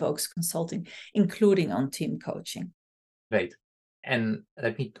Five Oaks Consulting, including on team coaching. Great. And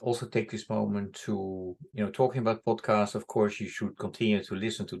let me also take this moment to, talking about podcasts, of course, you should continue to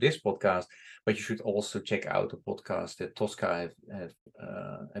listen to this podcast, but you should also check out the podcast that Tosca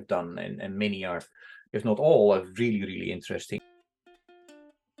have done, and many are, if not all, are really, really interesting.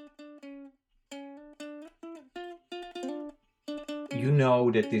 You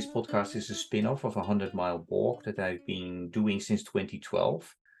know that this podcast is a spin-off of 100-Mile Walk that I've been doing since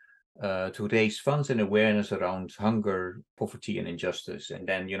 2012. To raise funds and awareness around hunger, poverty, and injustice. And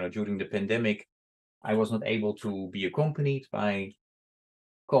then, during the pandemic, I was not able to be accompanied by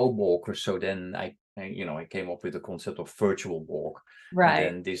co-walkers. So then I came up with the concept of virtual walk. Right.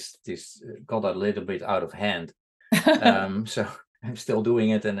 And then this got a little bit out of hand. So I'm still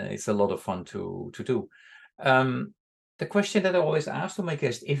doing it, and it's a lot of fun to do. The question that I always ask to my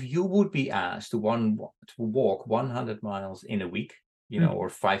guests: if you would be asked to walk 100 miles in a week, or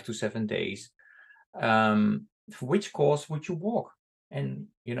 5 to 7 days, for which cause would you walk? And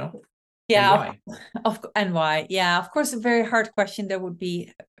yeah, and why? Why? Yeah, of course, a very hard question. There would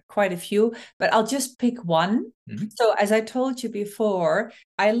be quite a few, but I'll just pick one. So as I told you before,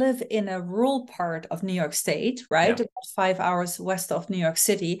 I live in a rural part of New York State, right? Yeah. About 5 hours west of New York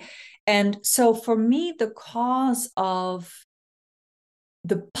City. And so for me, the cause of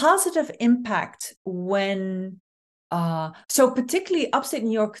the positive impact when so particularly upstate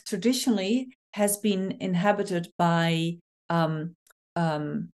New York traditionally has been inhabited by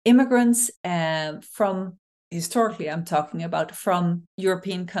immigrants from, historically I'm talking about, from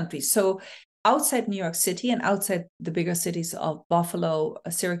European countries. So outside New York City and outside the bigger cities of Buffalo,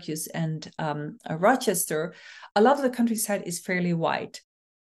 Syracuse, and Rochester, a lot of the countryside is fairly white.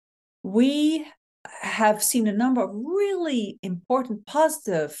 We have seen a number of really important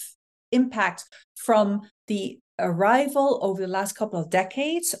positive impacts from the arrival over the last couple of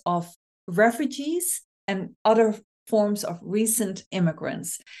decades of refugees and other forms of recent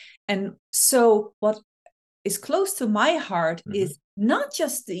immigrants. And so what is close to my heart is not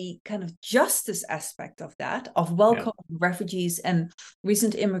just the kind of justice aspect of that, of welcoming refugees and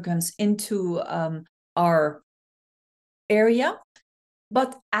recent immigrants into our area,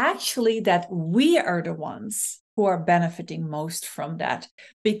 but actually that we are the ones who are benefiting most from that,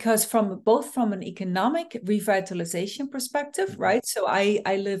 because both from an economic revitalization perspective, right? So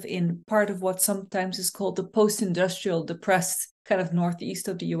I live in part of what sometimes is called the post-industrial depressed kind of northeast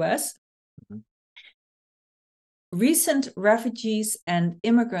of the US. Recent refugees and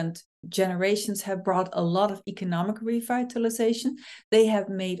immigrant generations have brought a lot of economic revitalization. They have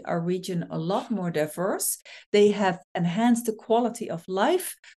made our region a lot more diverse. They have enhanced the quality of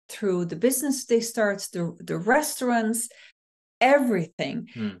life through the business they start, the restaurants, everything.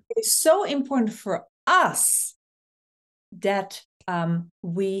 It's so important for us that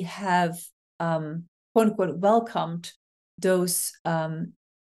we have, quote unquote, welcomed those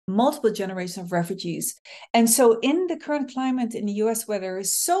multiple generations of refugees. And so in the current climate in the US, where there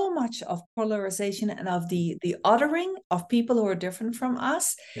is so much of polarization and of the othering of people who are different from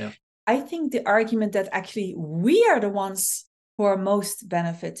us, I think the argument that actually we are the ones who are most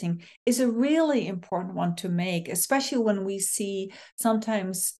benefiting is a really important one to make, especially when we see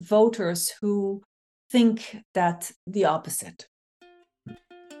sometimes voters who think that the opposite.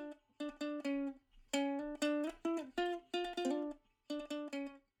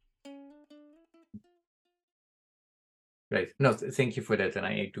 Great. No, thank you for that. And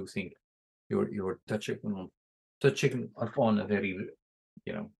I do think you're touching upon a very,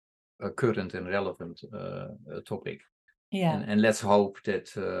 a current and relevant topic. Yeah. And let's hope that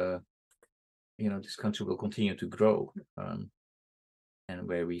this country will continue to grow, and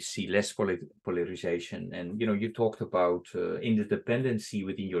where we see less polarization. And you talked about interdependency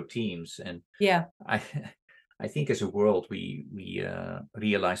within your teams, and I think as a world we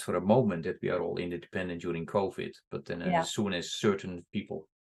realized for a moment that we are all interdependent during COVID, but then as soon as certain people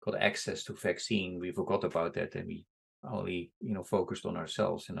got access to vaccine, we forgot about that, and we only focused on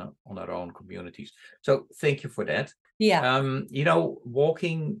ourselves and on our own communities. So thank you for that.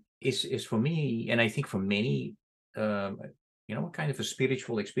 Walking is for me, and I think for many, a kind of a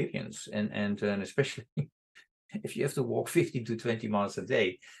spiritual experience, and especially if you have to walk 15 to 20 miles a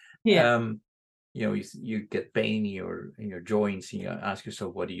day. You get pain in your joints, and you ask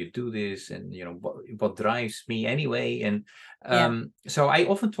yourself, why do you do this? And what drives me anyway? And so I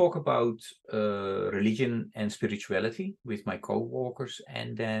often talk about religion and spirituality with my co-workers,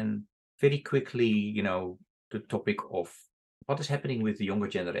 and then very quickly, the topic of what is happening with the younger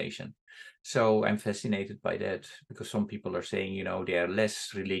generation. So I'm fascinated by that, because some people are saying, they are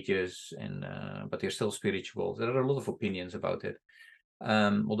less religious, and but they're still spiritual. There are a lot of opinions about it.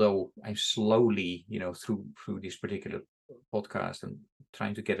 Although I'm slowly, through this particular podcast, and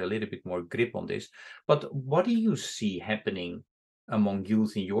trying to get a little bit more grip on this. But what do you see happening among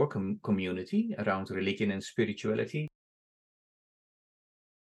youth in your community around religion and spirituality?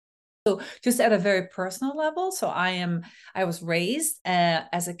 So just at a very personal level, so I was raised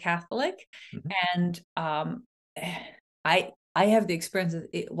as a Catholic, and I have the experience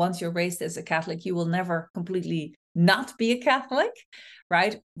that once you're raised as a Catholic, you will never completely not be a Catholic,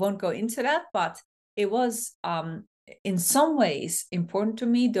 right? Won't go into that, but it was in some ways important to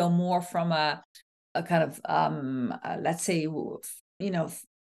me, though more from a kind of let's say,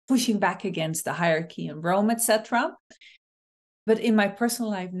 pushing back against the hierarchy in Rome, etc. But in my personal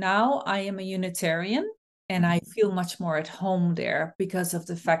life now, I am a Unitarian, and I feel much more at home there because of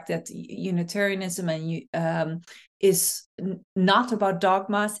the fact that Unitarianism is not about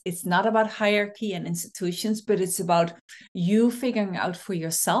dogmas. It's not about hierarchy and institutions, but it's about you figuring out for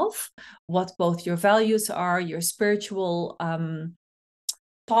yourself what both your values are, your spiritual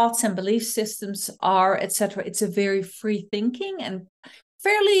thoughts and belief systems are, etc. It's a very free thinking and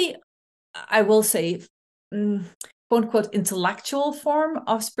fairly, I will say, quote unquote, intellectual form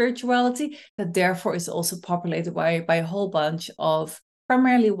of spirituality that therefore is also populated by a whole bunch of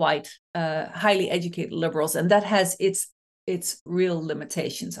primarily white, highly educated liberals. And that has its real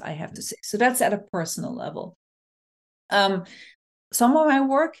limitations, I have to say. So that's at a personal level. Some of my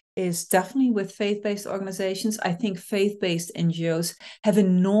work is definitely with faith-based organizations. I think faith-based NGOs have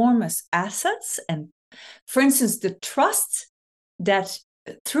enormous assets. And for instance, the trust that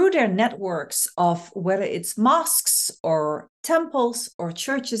through their networks of whether it's mosques or temples or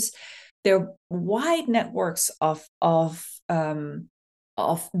churches, their wide networks of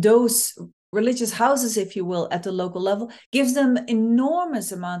those religious houses, if you will, at the local level, gives them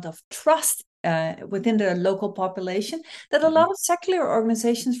enormous amount of trust within the local population that a lot of secular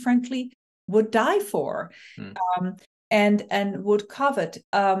organizations, frankly, would die for and would covet.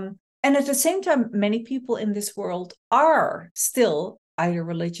 And at the same time, many people in this world are still either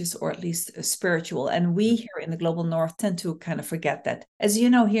religious or at least spiritual. And we here in the global north tend to kind of forget that. As you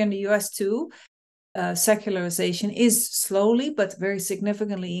know, here in the US too, secularization is slowly but very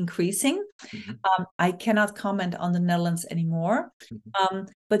significantly increasing. I cannot comment on the Netherlands anymore.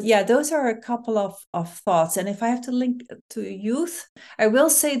 But yeah, those are a couple of thoughts. And if I have to link to youth, I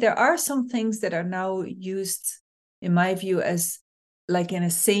will say there are some things that are now used, in my view, as like in a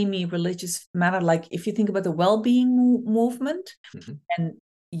semi-religious manner. Like if you think about the well-being movement and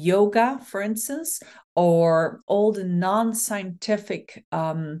yoga, for instance, or all the non-scientific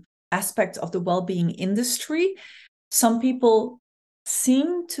aspects of the well-being industry, some people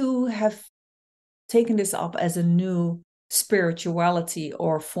seem to have taken this up as a new spirituality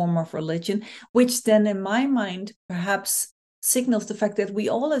or form of religion, which then in my mind perhaps signals the fact that we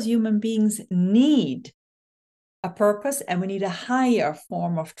all as human beings need a purpose, and we need a higher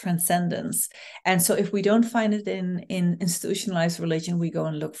form of transcendence. And so if we don't find it in institutionalized religion, we go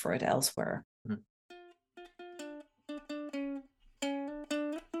and look for it elsewhere.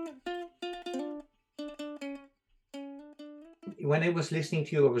 When I was listening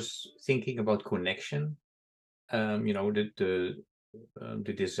to you, I was thinking about connection. The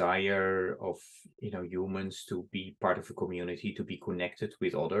desire of humans to be part of a community, to be connected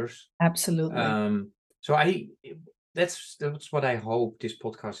with others. Absolutely. So that's what I hope this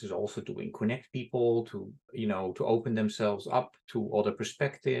podcast is also doing: connect people to open themselves up to other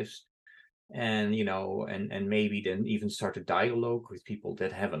perspectives, and and maybe then even start a dialogue with people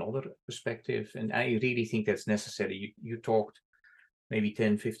that have another perspective. And I really think that's necessary. You talked maybe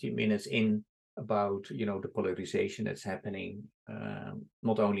 10-15 minutes in about the polarization that's happening,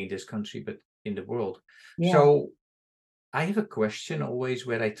 not only in this country but in the world. Yeah. So I have a question always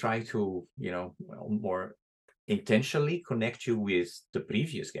where I try to more intentionally connect you with the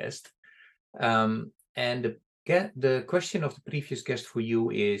previous guest, and the question of the previous guest for you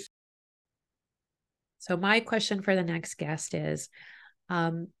is, so my question for the next guest is,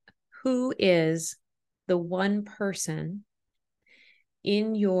 who is the one person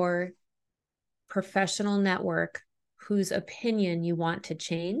in your professional network whose opinion you want to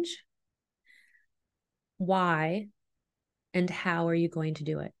change? Why? And how are you going to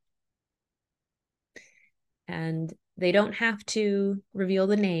do it? And they don't have to reveal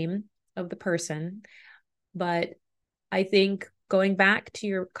the name of the person, but I think going back to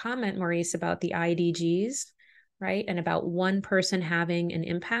your comment, Maurice, about the IDGs, right? And about one person having an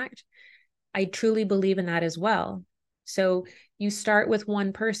impact, I truly believe in that as well. So you start with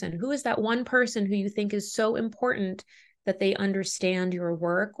one person. Who is that one person who you think is so important that they understand your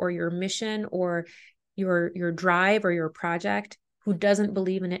work or your mission or your drive or your project, who doesn't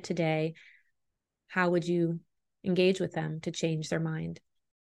believe in it today? How would you engage with them to change their mind?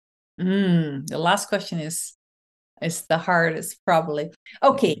 The last question is the hardest, probably.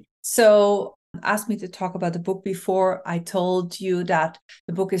 Okay, so asked me to talk about the book before. I told you that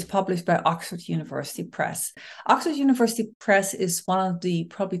the book is published by Oxford University Press. Oxford University Press is one of the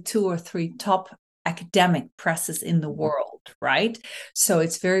probably 2 or 3 top academic presses in the world, right? So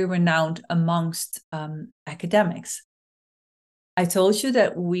it's very renowned amongst academics. I told you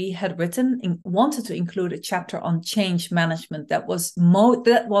that we had wanted to include a chapter on change management. That was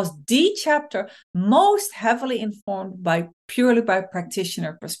the chapter most heavily informed purely by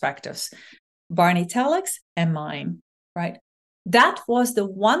practitioner perspectives, Barney Telleck's and mine, right? That was the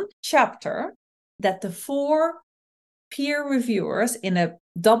one chapter that the 4 peer reviewers in a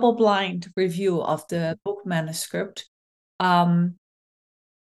double-blind review of the book manuscript critiqued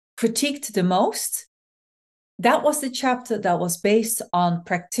the most. That was the chapter that was based on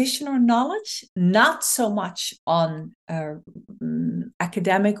practitioner knowledge, not so much on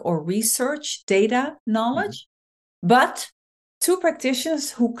academic or research data knowledge, but 2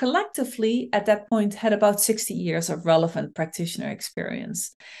 practitioners who collectively at that point had about 60 years of relevant practitioner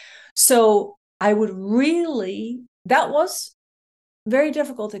experience. So that was a very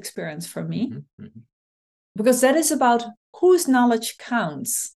difficult experience for me, because that is about whose knowledge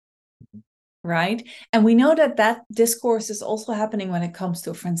counts. Right? And we know that discourse is also happening when it comes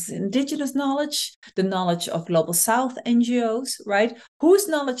to, for instance, indigenous knowledge, the knowledge of Global South NGOs, right? Whose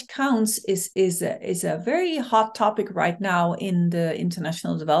knowledge counts is a very hot topic right now in the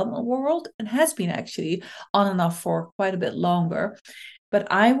international development world, and has been actually on and off for quite a bit longer.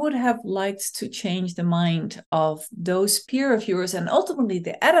 But I would have liked to change the mind of those peer reviewers and ultimately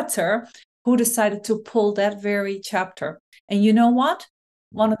the editor who decided to pull that very chapter. And you know what?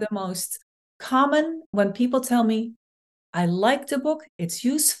 One of the most common, when people tell me, I like the book, it's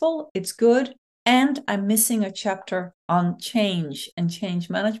useful, it's good, and I'm missing a chapter on change and change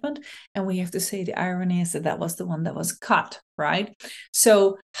management. And we have to say the irony is that was the one that was cut, right?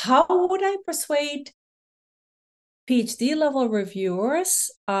 So how would I persuade PhD level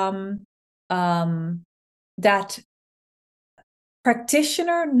reviewers that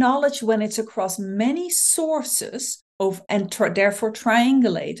practitioner knowledge, when it's across many sources therefore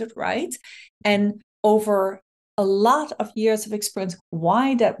triangulated, right? And over a lot of years of experience,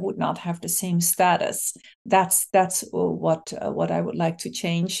 why that would not have the same status. That's what I would like to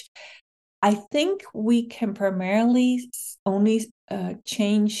change. I think we can primarily only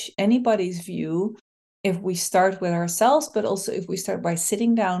change anybody's view if we start with ourselves, but also if we start by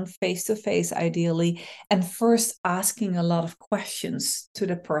sitting down face to face, ideally, and first asking a lot of questions to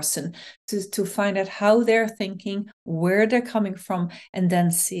the person to find out how they're thinking, where they're coming from, and then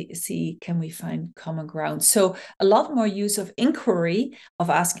see can we find common ground. So a lot more use of inquiry,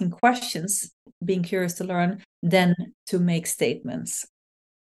 of asking questions, being curious to learn, than to make statements.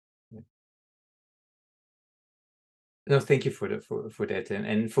 No, thank you for that.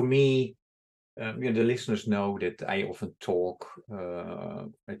 And for me, the listeners know that I often talk.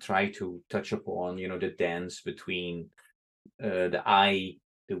 I try to touch upon, the dance between the I,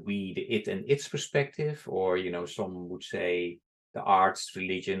 the we, the it, and its perspective, or some would say the arts,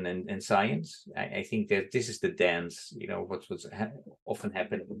 religion, and science. I think that this is the dance. What's often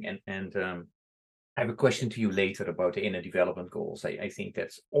happening, and I have a question to you later about the inner development goals. I think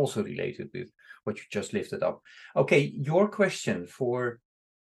that's also related with what you just lifted up. Okay, your question for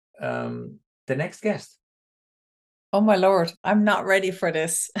the next guest. Oh my Lord, I'm not ready for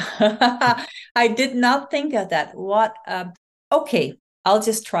this. I did not think of that. What? Okay, I'll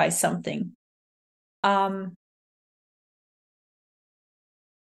just try something. Let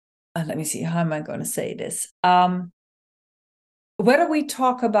me see, how am I going to say this? Whether we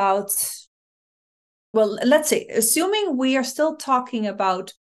talk about, well, let's say, assuming we are still talking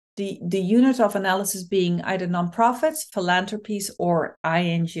about the unit of analysis being either nonprofits, philanthropies, or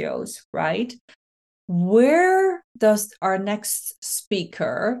INGOs, right? Where does our next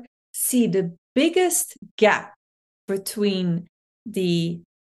speaker see the biggest gap between the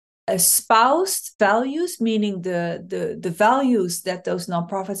espoused values, meaning the values that those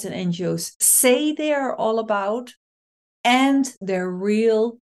nonprofits and NGOs say they are all about, and their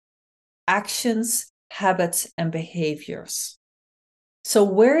real actions, habits, and behaviors? So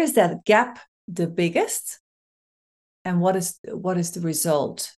where is that gap the biggest? And what is the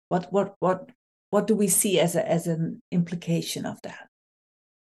result? What do we see as an implication of that?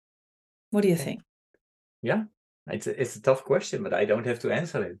 What do you think? Yeah, it's a tough question, but I don't have to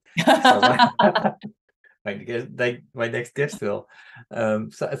answer it. So my next guest will.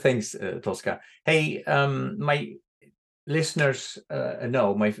 So thanks, Tosca. Hey, my listeners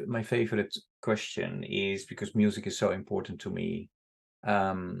know my favorite question is, because music is so important to me,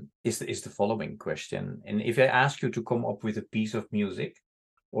 is the following question. And if I ask you to come up with a piece of music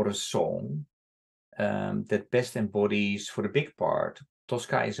or a song that best embodies, for the big part,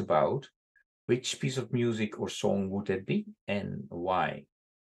 Tosca is about, which piece of music or song would that be, and why?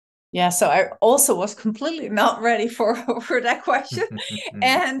 Yeah, so I also was completely not ready for that question,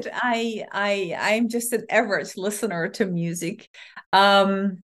 and I'm just an average listener to music.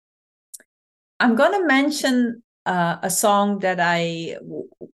 I'm going to mention a song that I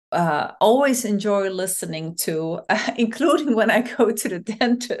always enjoy listening to, including when I go to the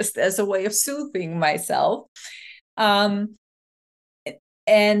dentist, as a way of soothing myself.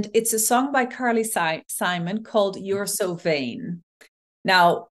 And it's a song by Carly Simon called "You're So Vain."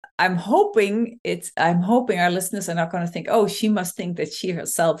 Now, I'm hoping our listeners are not going to think, oh, she must think that she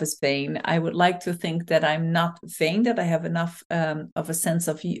herself is vain. I would like to think that I'm not vain, that I have enough of a sense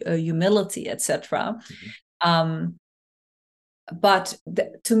of humility, etc. But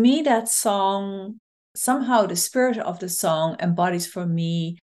to me, that song, somehow the spirit of the song embodies for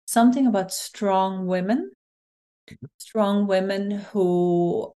me something about strong women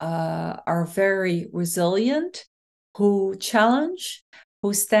who are very resilient, who challenge,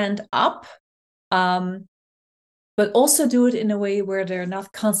 who stand up, but also do it in a way where they're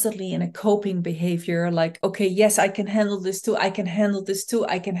not constantly in a coping behavior, like, okay, yes, I can handle this too, I can handle this too,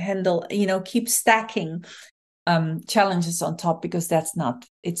 I can handle, keep stacking challenges on top, because it's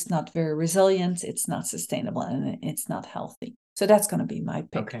not very resilient, it's not sustainable, and it's not healthy. So that's going to be my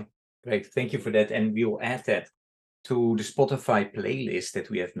pick. Okay, great. Thank you for that. And we will add that to the Spotify playlist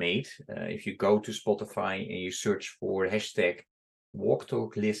that we have made. If you go to Spotify and you search for hashtag Walk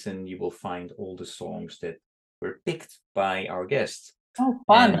Talk Listen, you will find all the songs that were picked by our guests. Oh,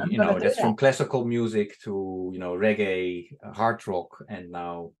 fun. And, that's from classical music to, reggae, hard rock, and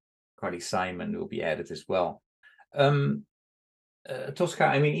now Carly Simon will be added as well. Tosca,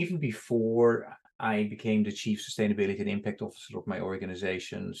 I mean, even before I became the Chief Sustainability and Impact Officer of my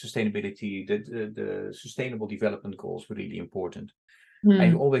organization, sustainability, the Sustainable Development Goals were really important. I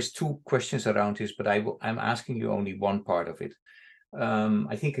have always two questions around this, but I'm asking you only one part of it.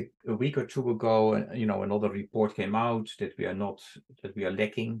 I think a week or two ago, another report came out that we are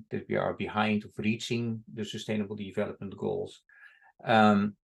lacking, that we are behind of reaching the Sustainable Development Goals.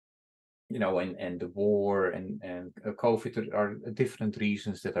 And the war and COVID are different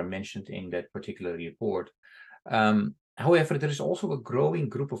reasons that are mentioned in that particular report. However, there is also a growing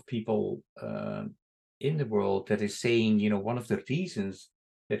group of people in the world that is saying, one of the reasons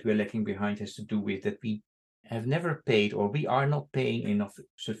that we're lagging behind has to do with that we have never paid, or we are not paying enough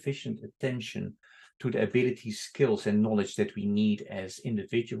sufficient attention to the abilities, skills, and knowledge that we need as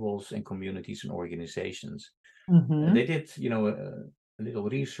individuals and communities and organizations. They did, a little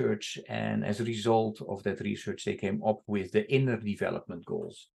research, and as a result of that research, they came up with the inner development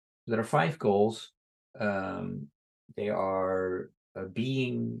goals. There are 5 goals. They are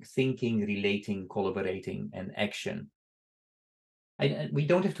being, thinking, relating, collaborating, and action. We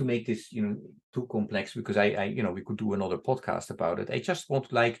don't have to make this, too complex, because we could do another podcast about it. I just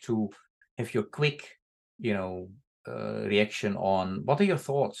would like to have your quick, reaction on what are your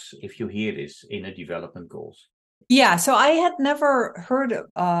thoughts if you hear this inner development goals. Yeah, so I had never heard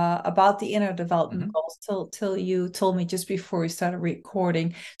about the inner development goals till you told me just before we started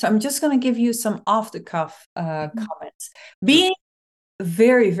recording. So I'm just going to give you some off the cuff comments. Being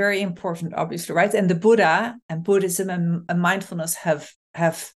very, very important, obviously, right? And the Buddha and Buddhism and mindfulness have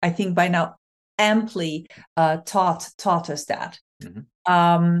I think by now amply taught us that.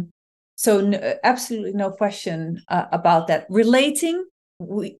 So absolutely no question about that. Relating.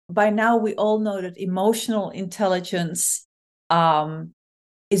 By now we all know that emotional intelligence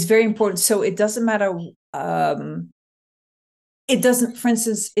is very important. So it doesn't matter. It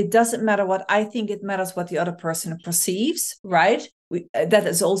doesn't matter what I think. It matters what the other person perceives. Right. That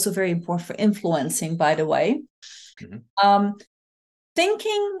is also very important for influencing. By the way,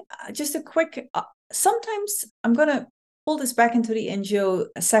 thinking. Just a quick. Sometimes I'm gonna pull this back into the NGO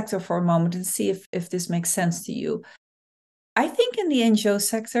sector for a moment and see if this makes sense to you. I think in the NGO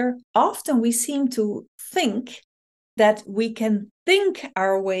sector, often we seem to think that we can think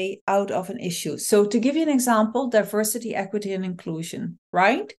our way out of an issue. So to give you an example, diversity, equity, and inclusion,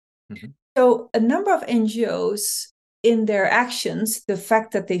 right? So a number of NGOs in their actions, the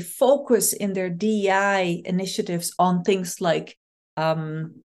fact that they focus in their DEI initiatives on things like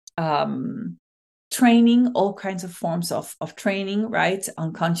training, all kinds of forms of training, right?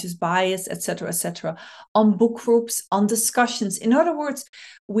 Unconscious bias, et cetera, on book groups, on discussions. In other words,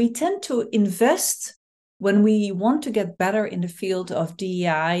 we tend to invest when we want to get better in the field of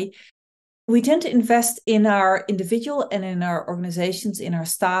DEI. We tend to invest in our individual and in our organizations, in our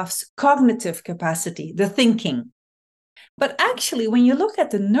staff's cognitive capacity, the thinking. But actually, when you look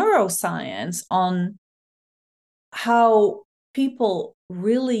at the neuroscience on how people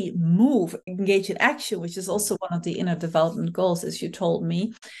really move, engage in action, which is also one of the inner development goals, as you told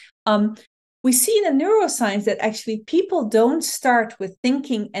me, we see in the neuroscience that actually people don't start with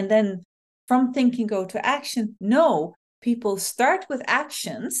thinking and then from thinking go to action. No, people start with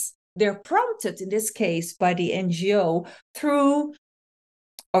actions. They're prompted, in this case, by the NGO through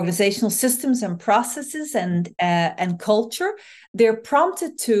organizational systems and processes and culture. They're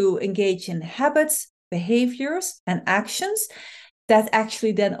prompted to engage in habits, behaviors, and actions that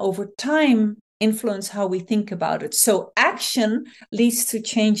actually then over time influence how we think about it. So action leads to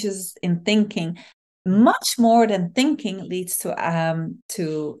changes in thinking much more than thinking leads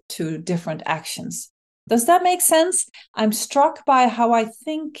to different actions. Does that make sense? I'm struck by how I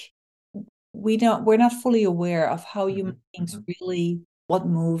think we're not fully aware of how human beings really, what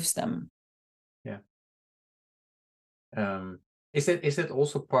moves them. Yeah. Is that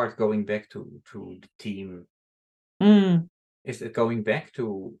also part going back to the team? Is it going back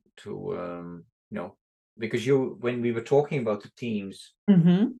to because when we were talking about the teams,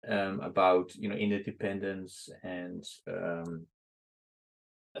 about interdependence and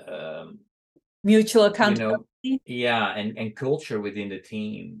mutual accountability, and culture within the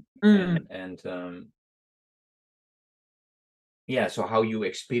team, so how you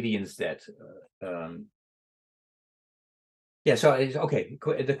experience that. So okay.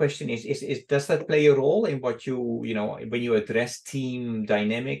 The question is does that play a role in what you when you address team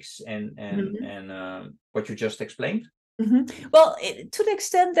dynamics and what you just explained? Well, to the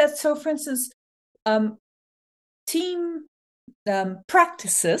extent that, so for instance, team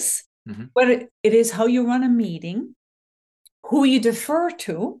practices, whether it is how you run a meeting, who you defer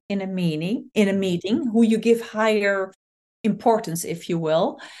to in a meeting, who you give higher importance, if you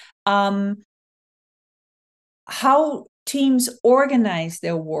will, how teams organize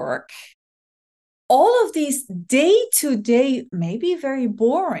their work, all of these day-to-day, maybe very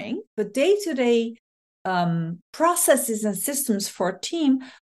boring, but day-to-day processes and systems for a team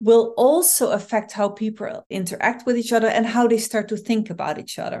will also affect how people interact with each other and how they start to think about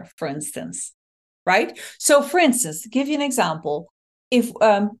each other, for instance, right? So, for instance, to give you an example, if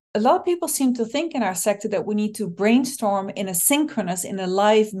a lot of people seem to think in our sector that we need to brainstorm in a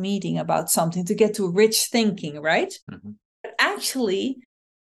live meeting about something to get to rich thinking, right? But actually,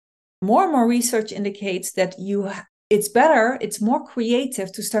 more and more research indicates that it's more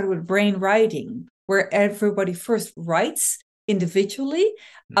creative to start with brain writing, where everybody first writes individually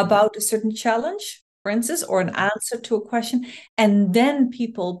about a certain challenge, for instance, or an answer to a question, and then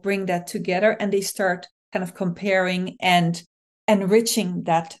people bring that together and they start kind of comparing and enriching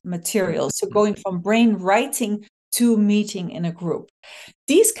that material. So going from brain writing to meeting in a group.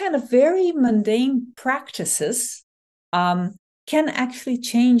 These kind of very mundane practices can actually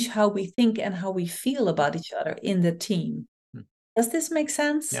change how we think and how we feel about each other in the team. Does this make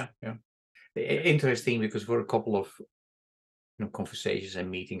sense? Yeah. Interesting, because for a couple of conversations and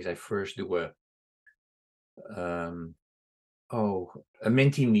meetings, I first do a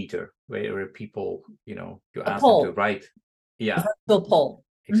Mentimeter where people, you ask them to write. Yeah. Virtual poll.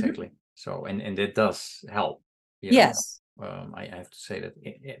 Exactly. So, and that does help. Yes. I have to say that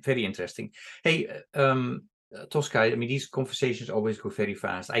very interesting. Hey, Tosca, I mean, these conversations always go very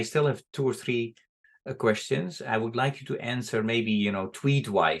fast. I still have 2 or 3 questions. I would like you to answer maybe,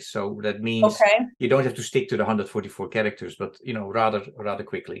 tweet-wise. So that means you don't have to stick to the 144 characters, but, rather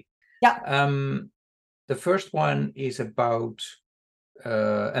quickly. Yeah. The first one is about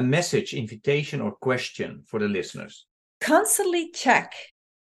a message, invitation, or question for the listeners. Constantly check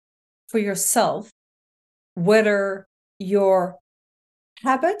for yourself whether your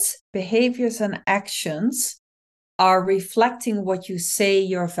habits, behaviors, and actions are reflecting what you say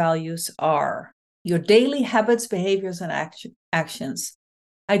your values are. Your daily habits, behaviors, and actions.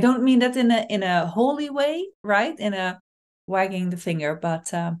 I don't mean that in a holy way, right? In a wagging the finger,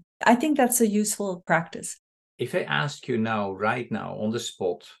 but I think that's a useful practice. If I ask you right now, on the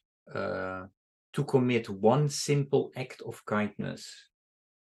spot, to commit one simple act of kindness,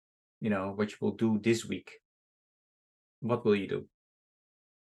 what you will do this week, what will you do?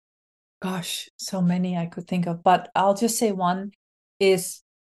 Gosh, so many I could think of, but I'll just say one is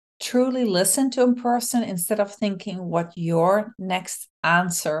truly listen to a person instead of thinking what your next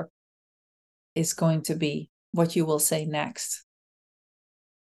answer is going to be, what you will say next.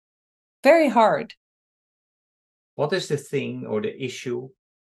 Very hard. What is the thing or the issue,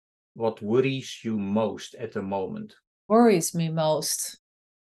 what worries you most at the moment? Worries me most,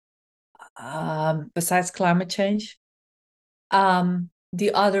 besides climate change, the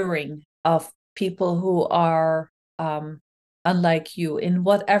othering of people who are unlike you in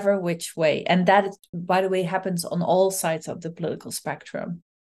whatever which way. And that, by the way, happens on all sides of the political spectrum.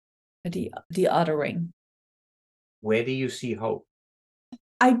 The othering. Where do you see hope?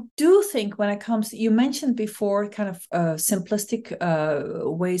 I do think when it comes, you mentioned before kind of simplistic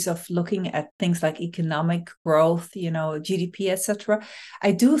ways of looking at things like economic growth, GDP, etc.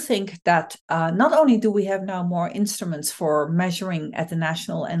 I do think that not only do we have now more instruments for measuring at the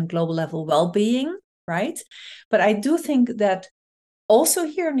national and global level well-being, right? But I do think that also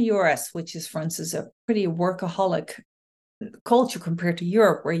here in the US, which is, for instance, a pretty workaholic culture compared to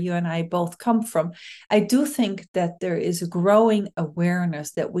Europe, where you and I both come from, I do think that there is a growing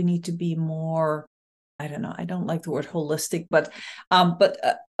awareness that we need to be more, I don't know, I don't like the word holistic, but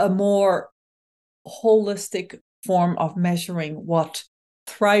a more holistic form of measuring what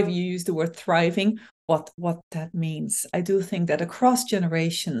you use the word thriving, what that means. I do think that across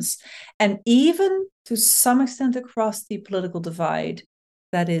generations, and even to some extent across the political divide,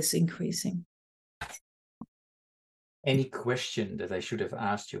 that is increasing. Any question that I should have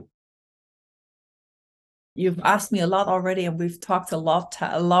asked you? You've asked me a lot already, and we've talked a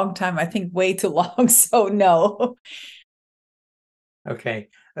long time. I think way too long. So no. Okay.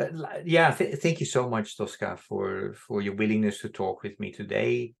 Thank you so much, Tosca, for your willingness to talk with me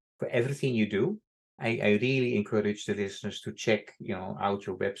today, for everything you do. I really encourage the listeners to check, out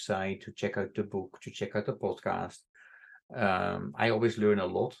your website, to check out the book, to check out the podcast. I always learn a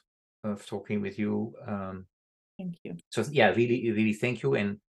lot of talking with you. Thank you. So really, really thank you,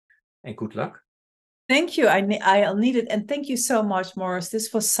 and good luck. Thank you. I'll need it. And thank you so much, Morris.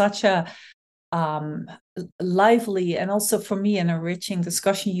 This was such a lively and also for me an enriching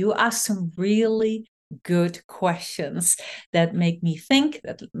discussion. You asked some really good questions that make me think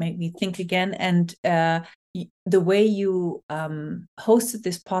again. And the way you hosted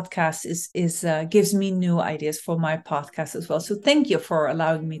this podcast is gives me new ideas for my podcast as well. So thank you for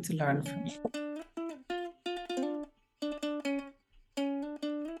allowing me to learn from you.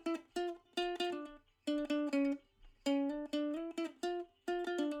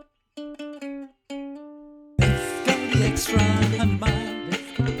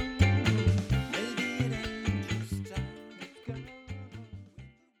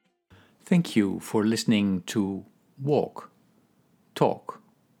 Thank you for listening to Walk, Talk,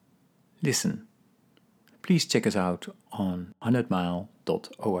 Listen. please check us out on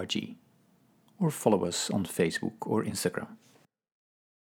 100mile.org or follow us on Facebook or Instagram.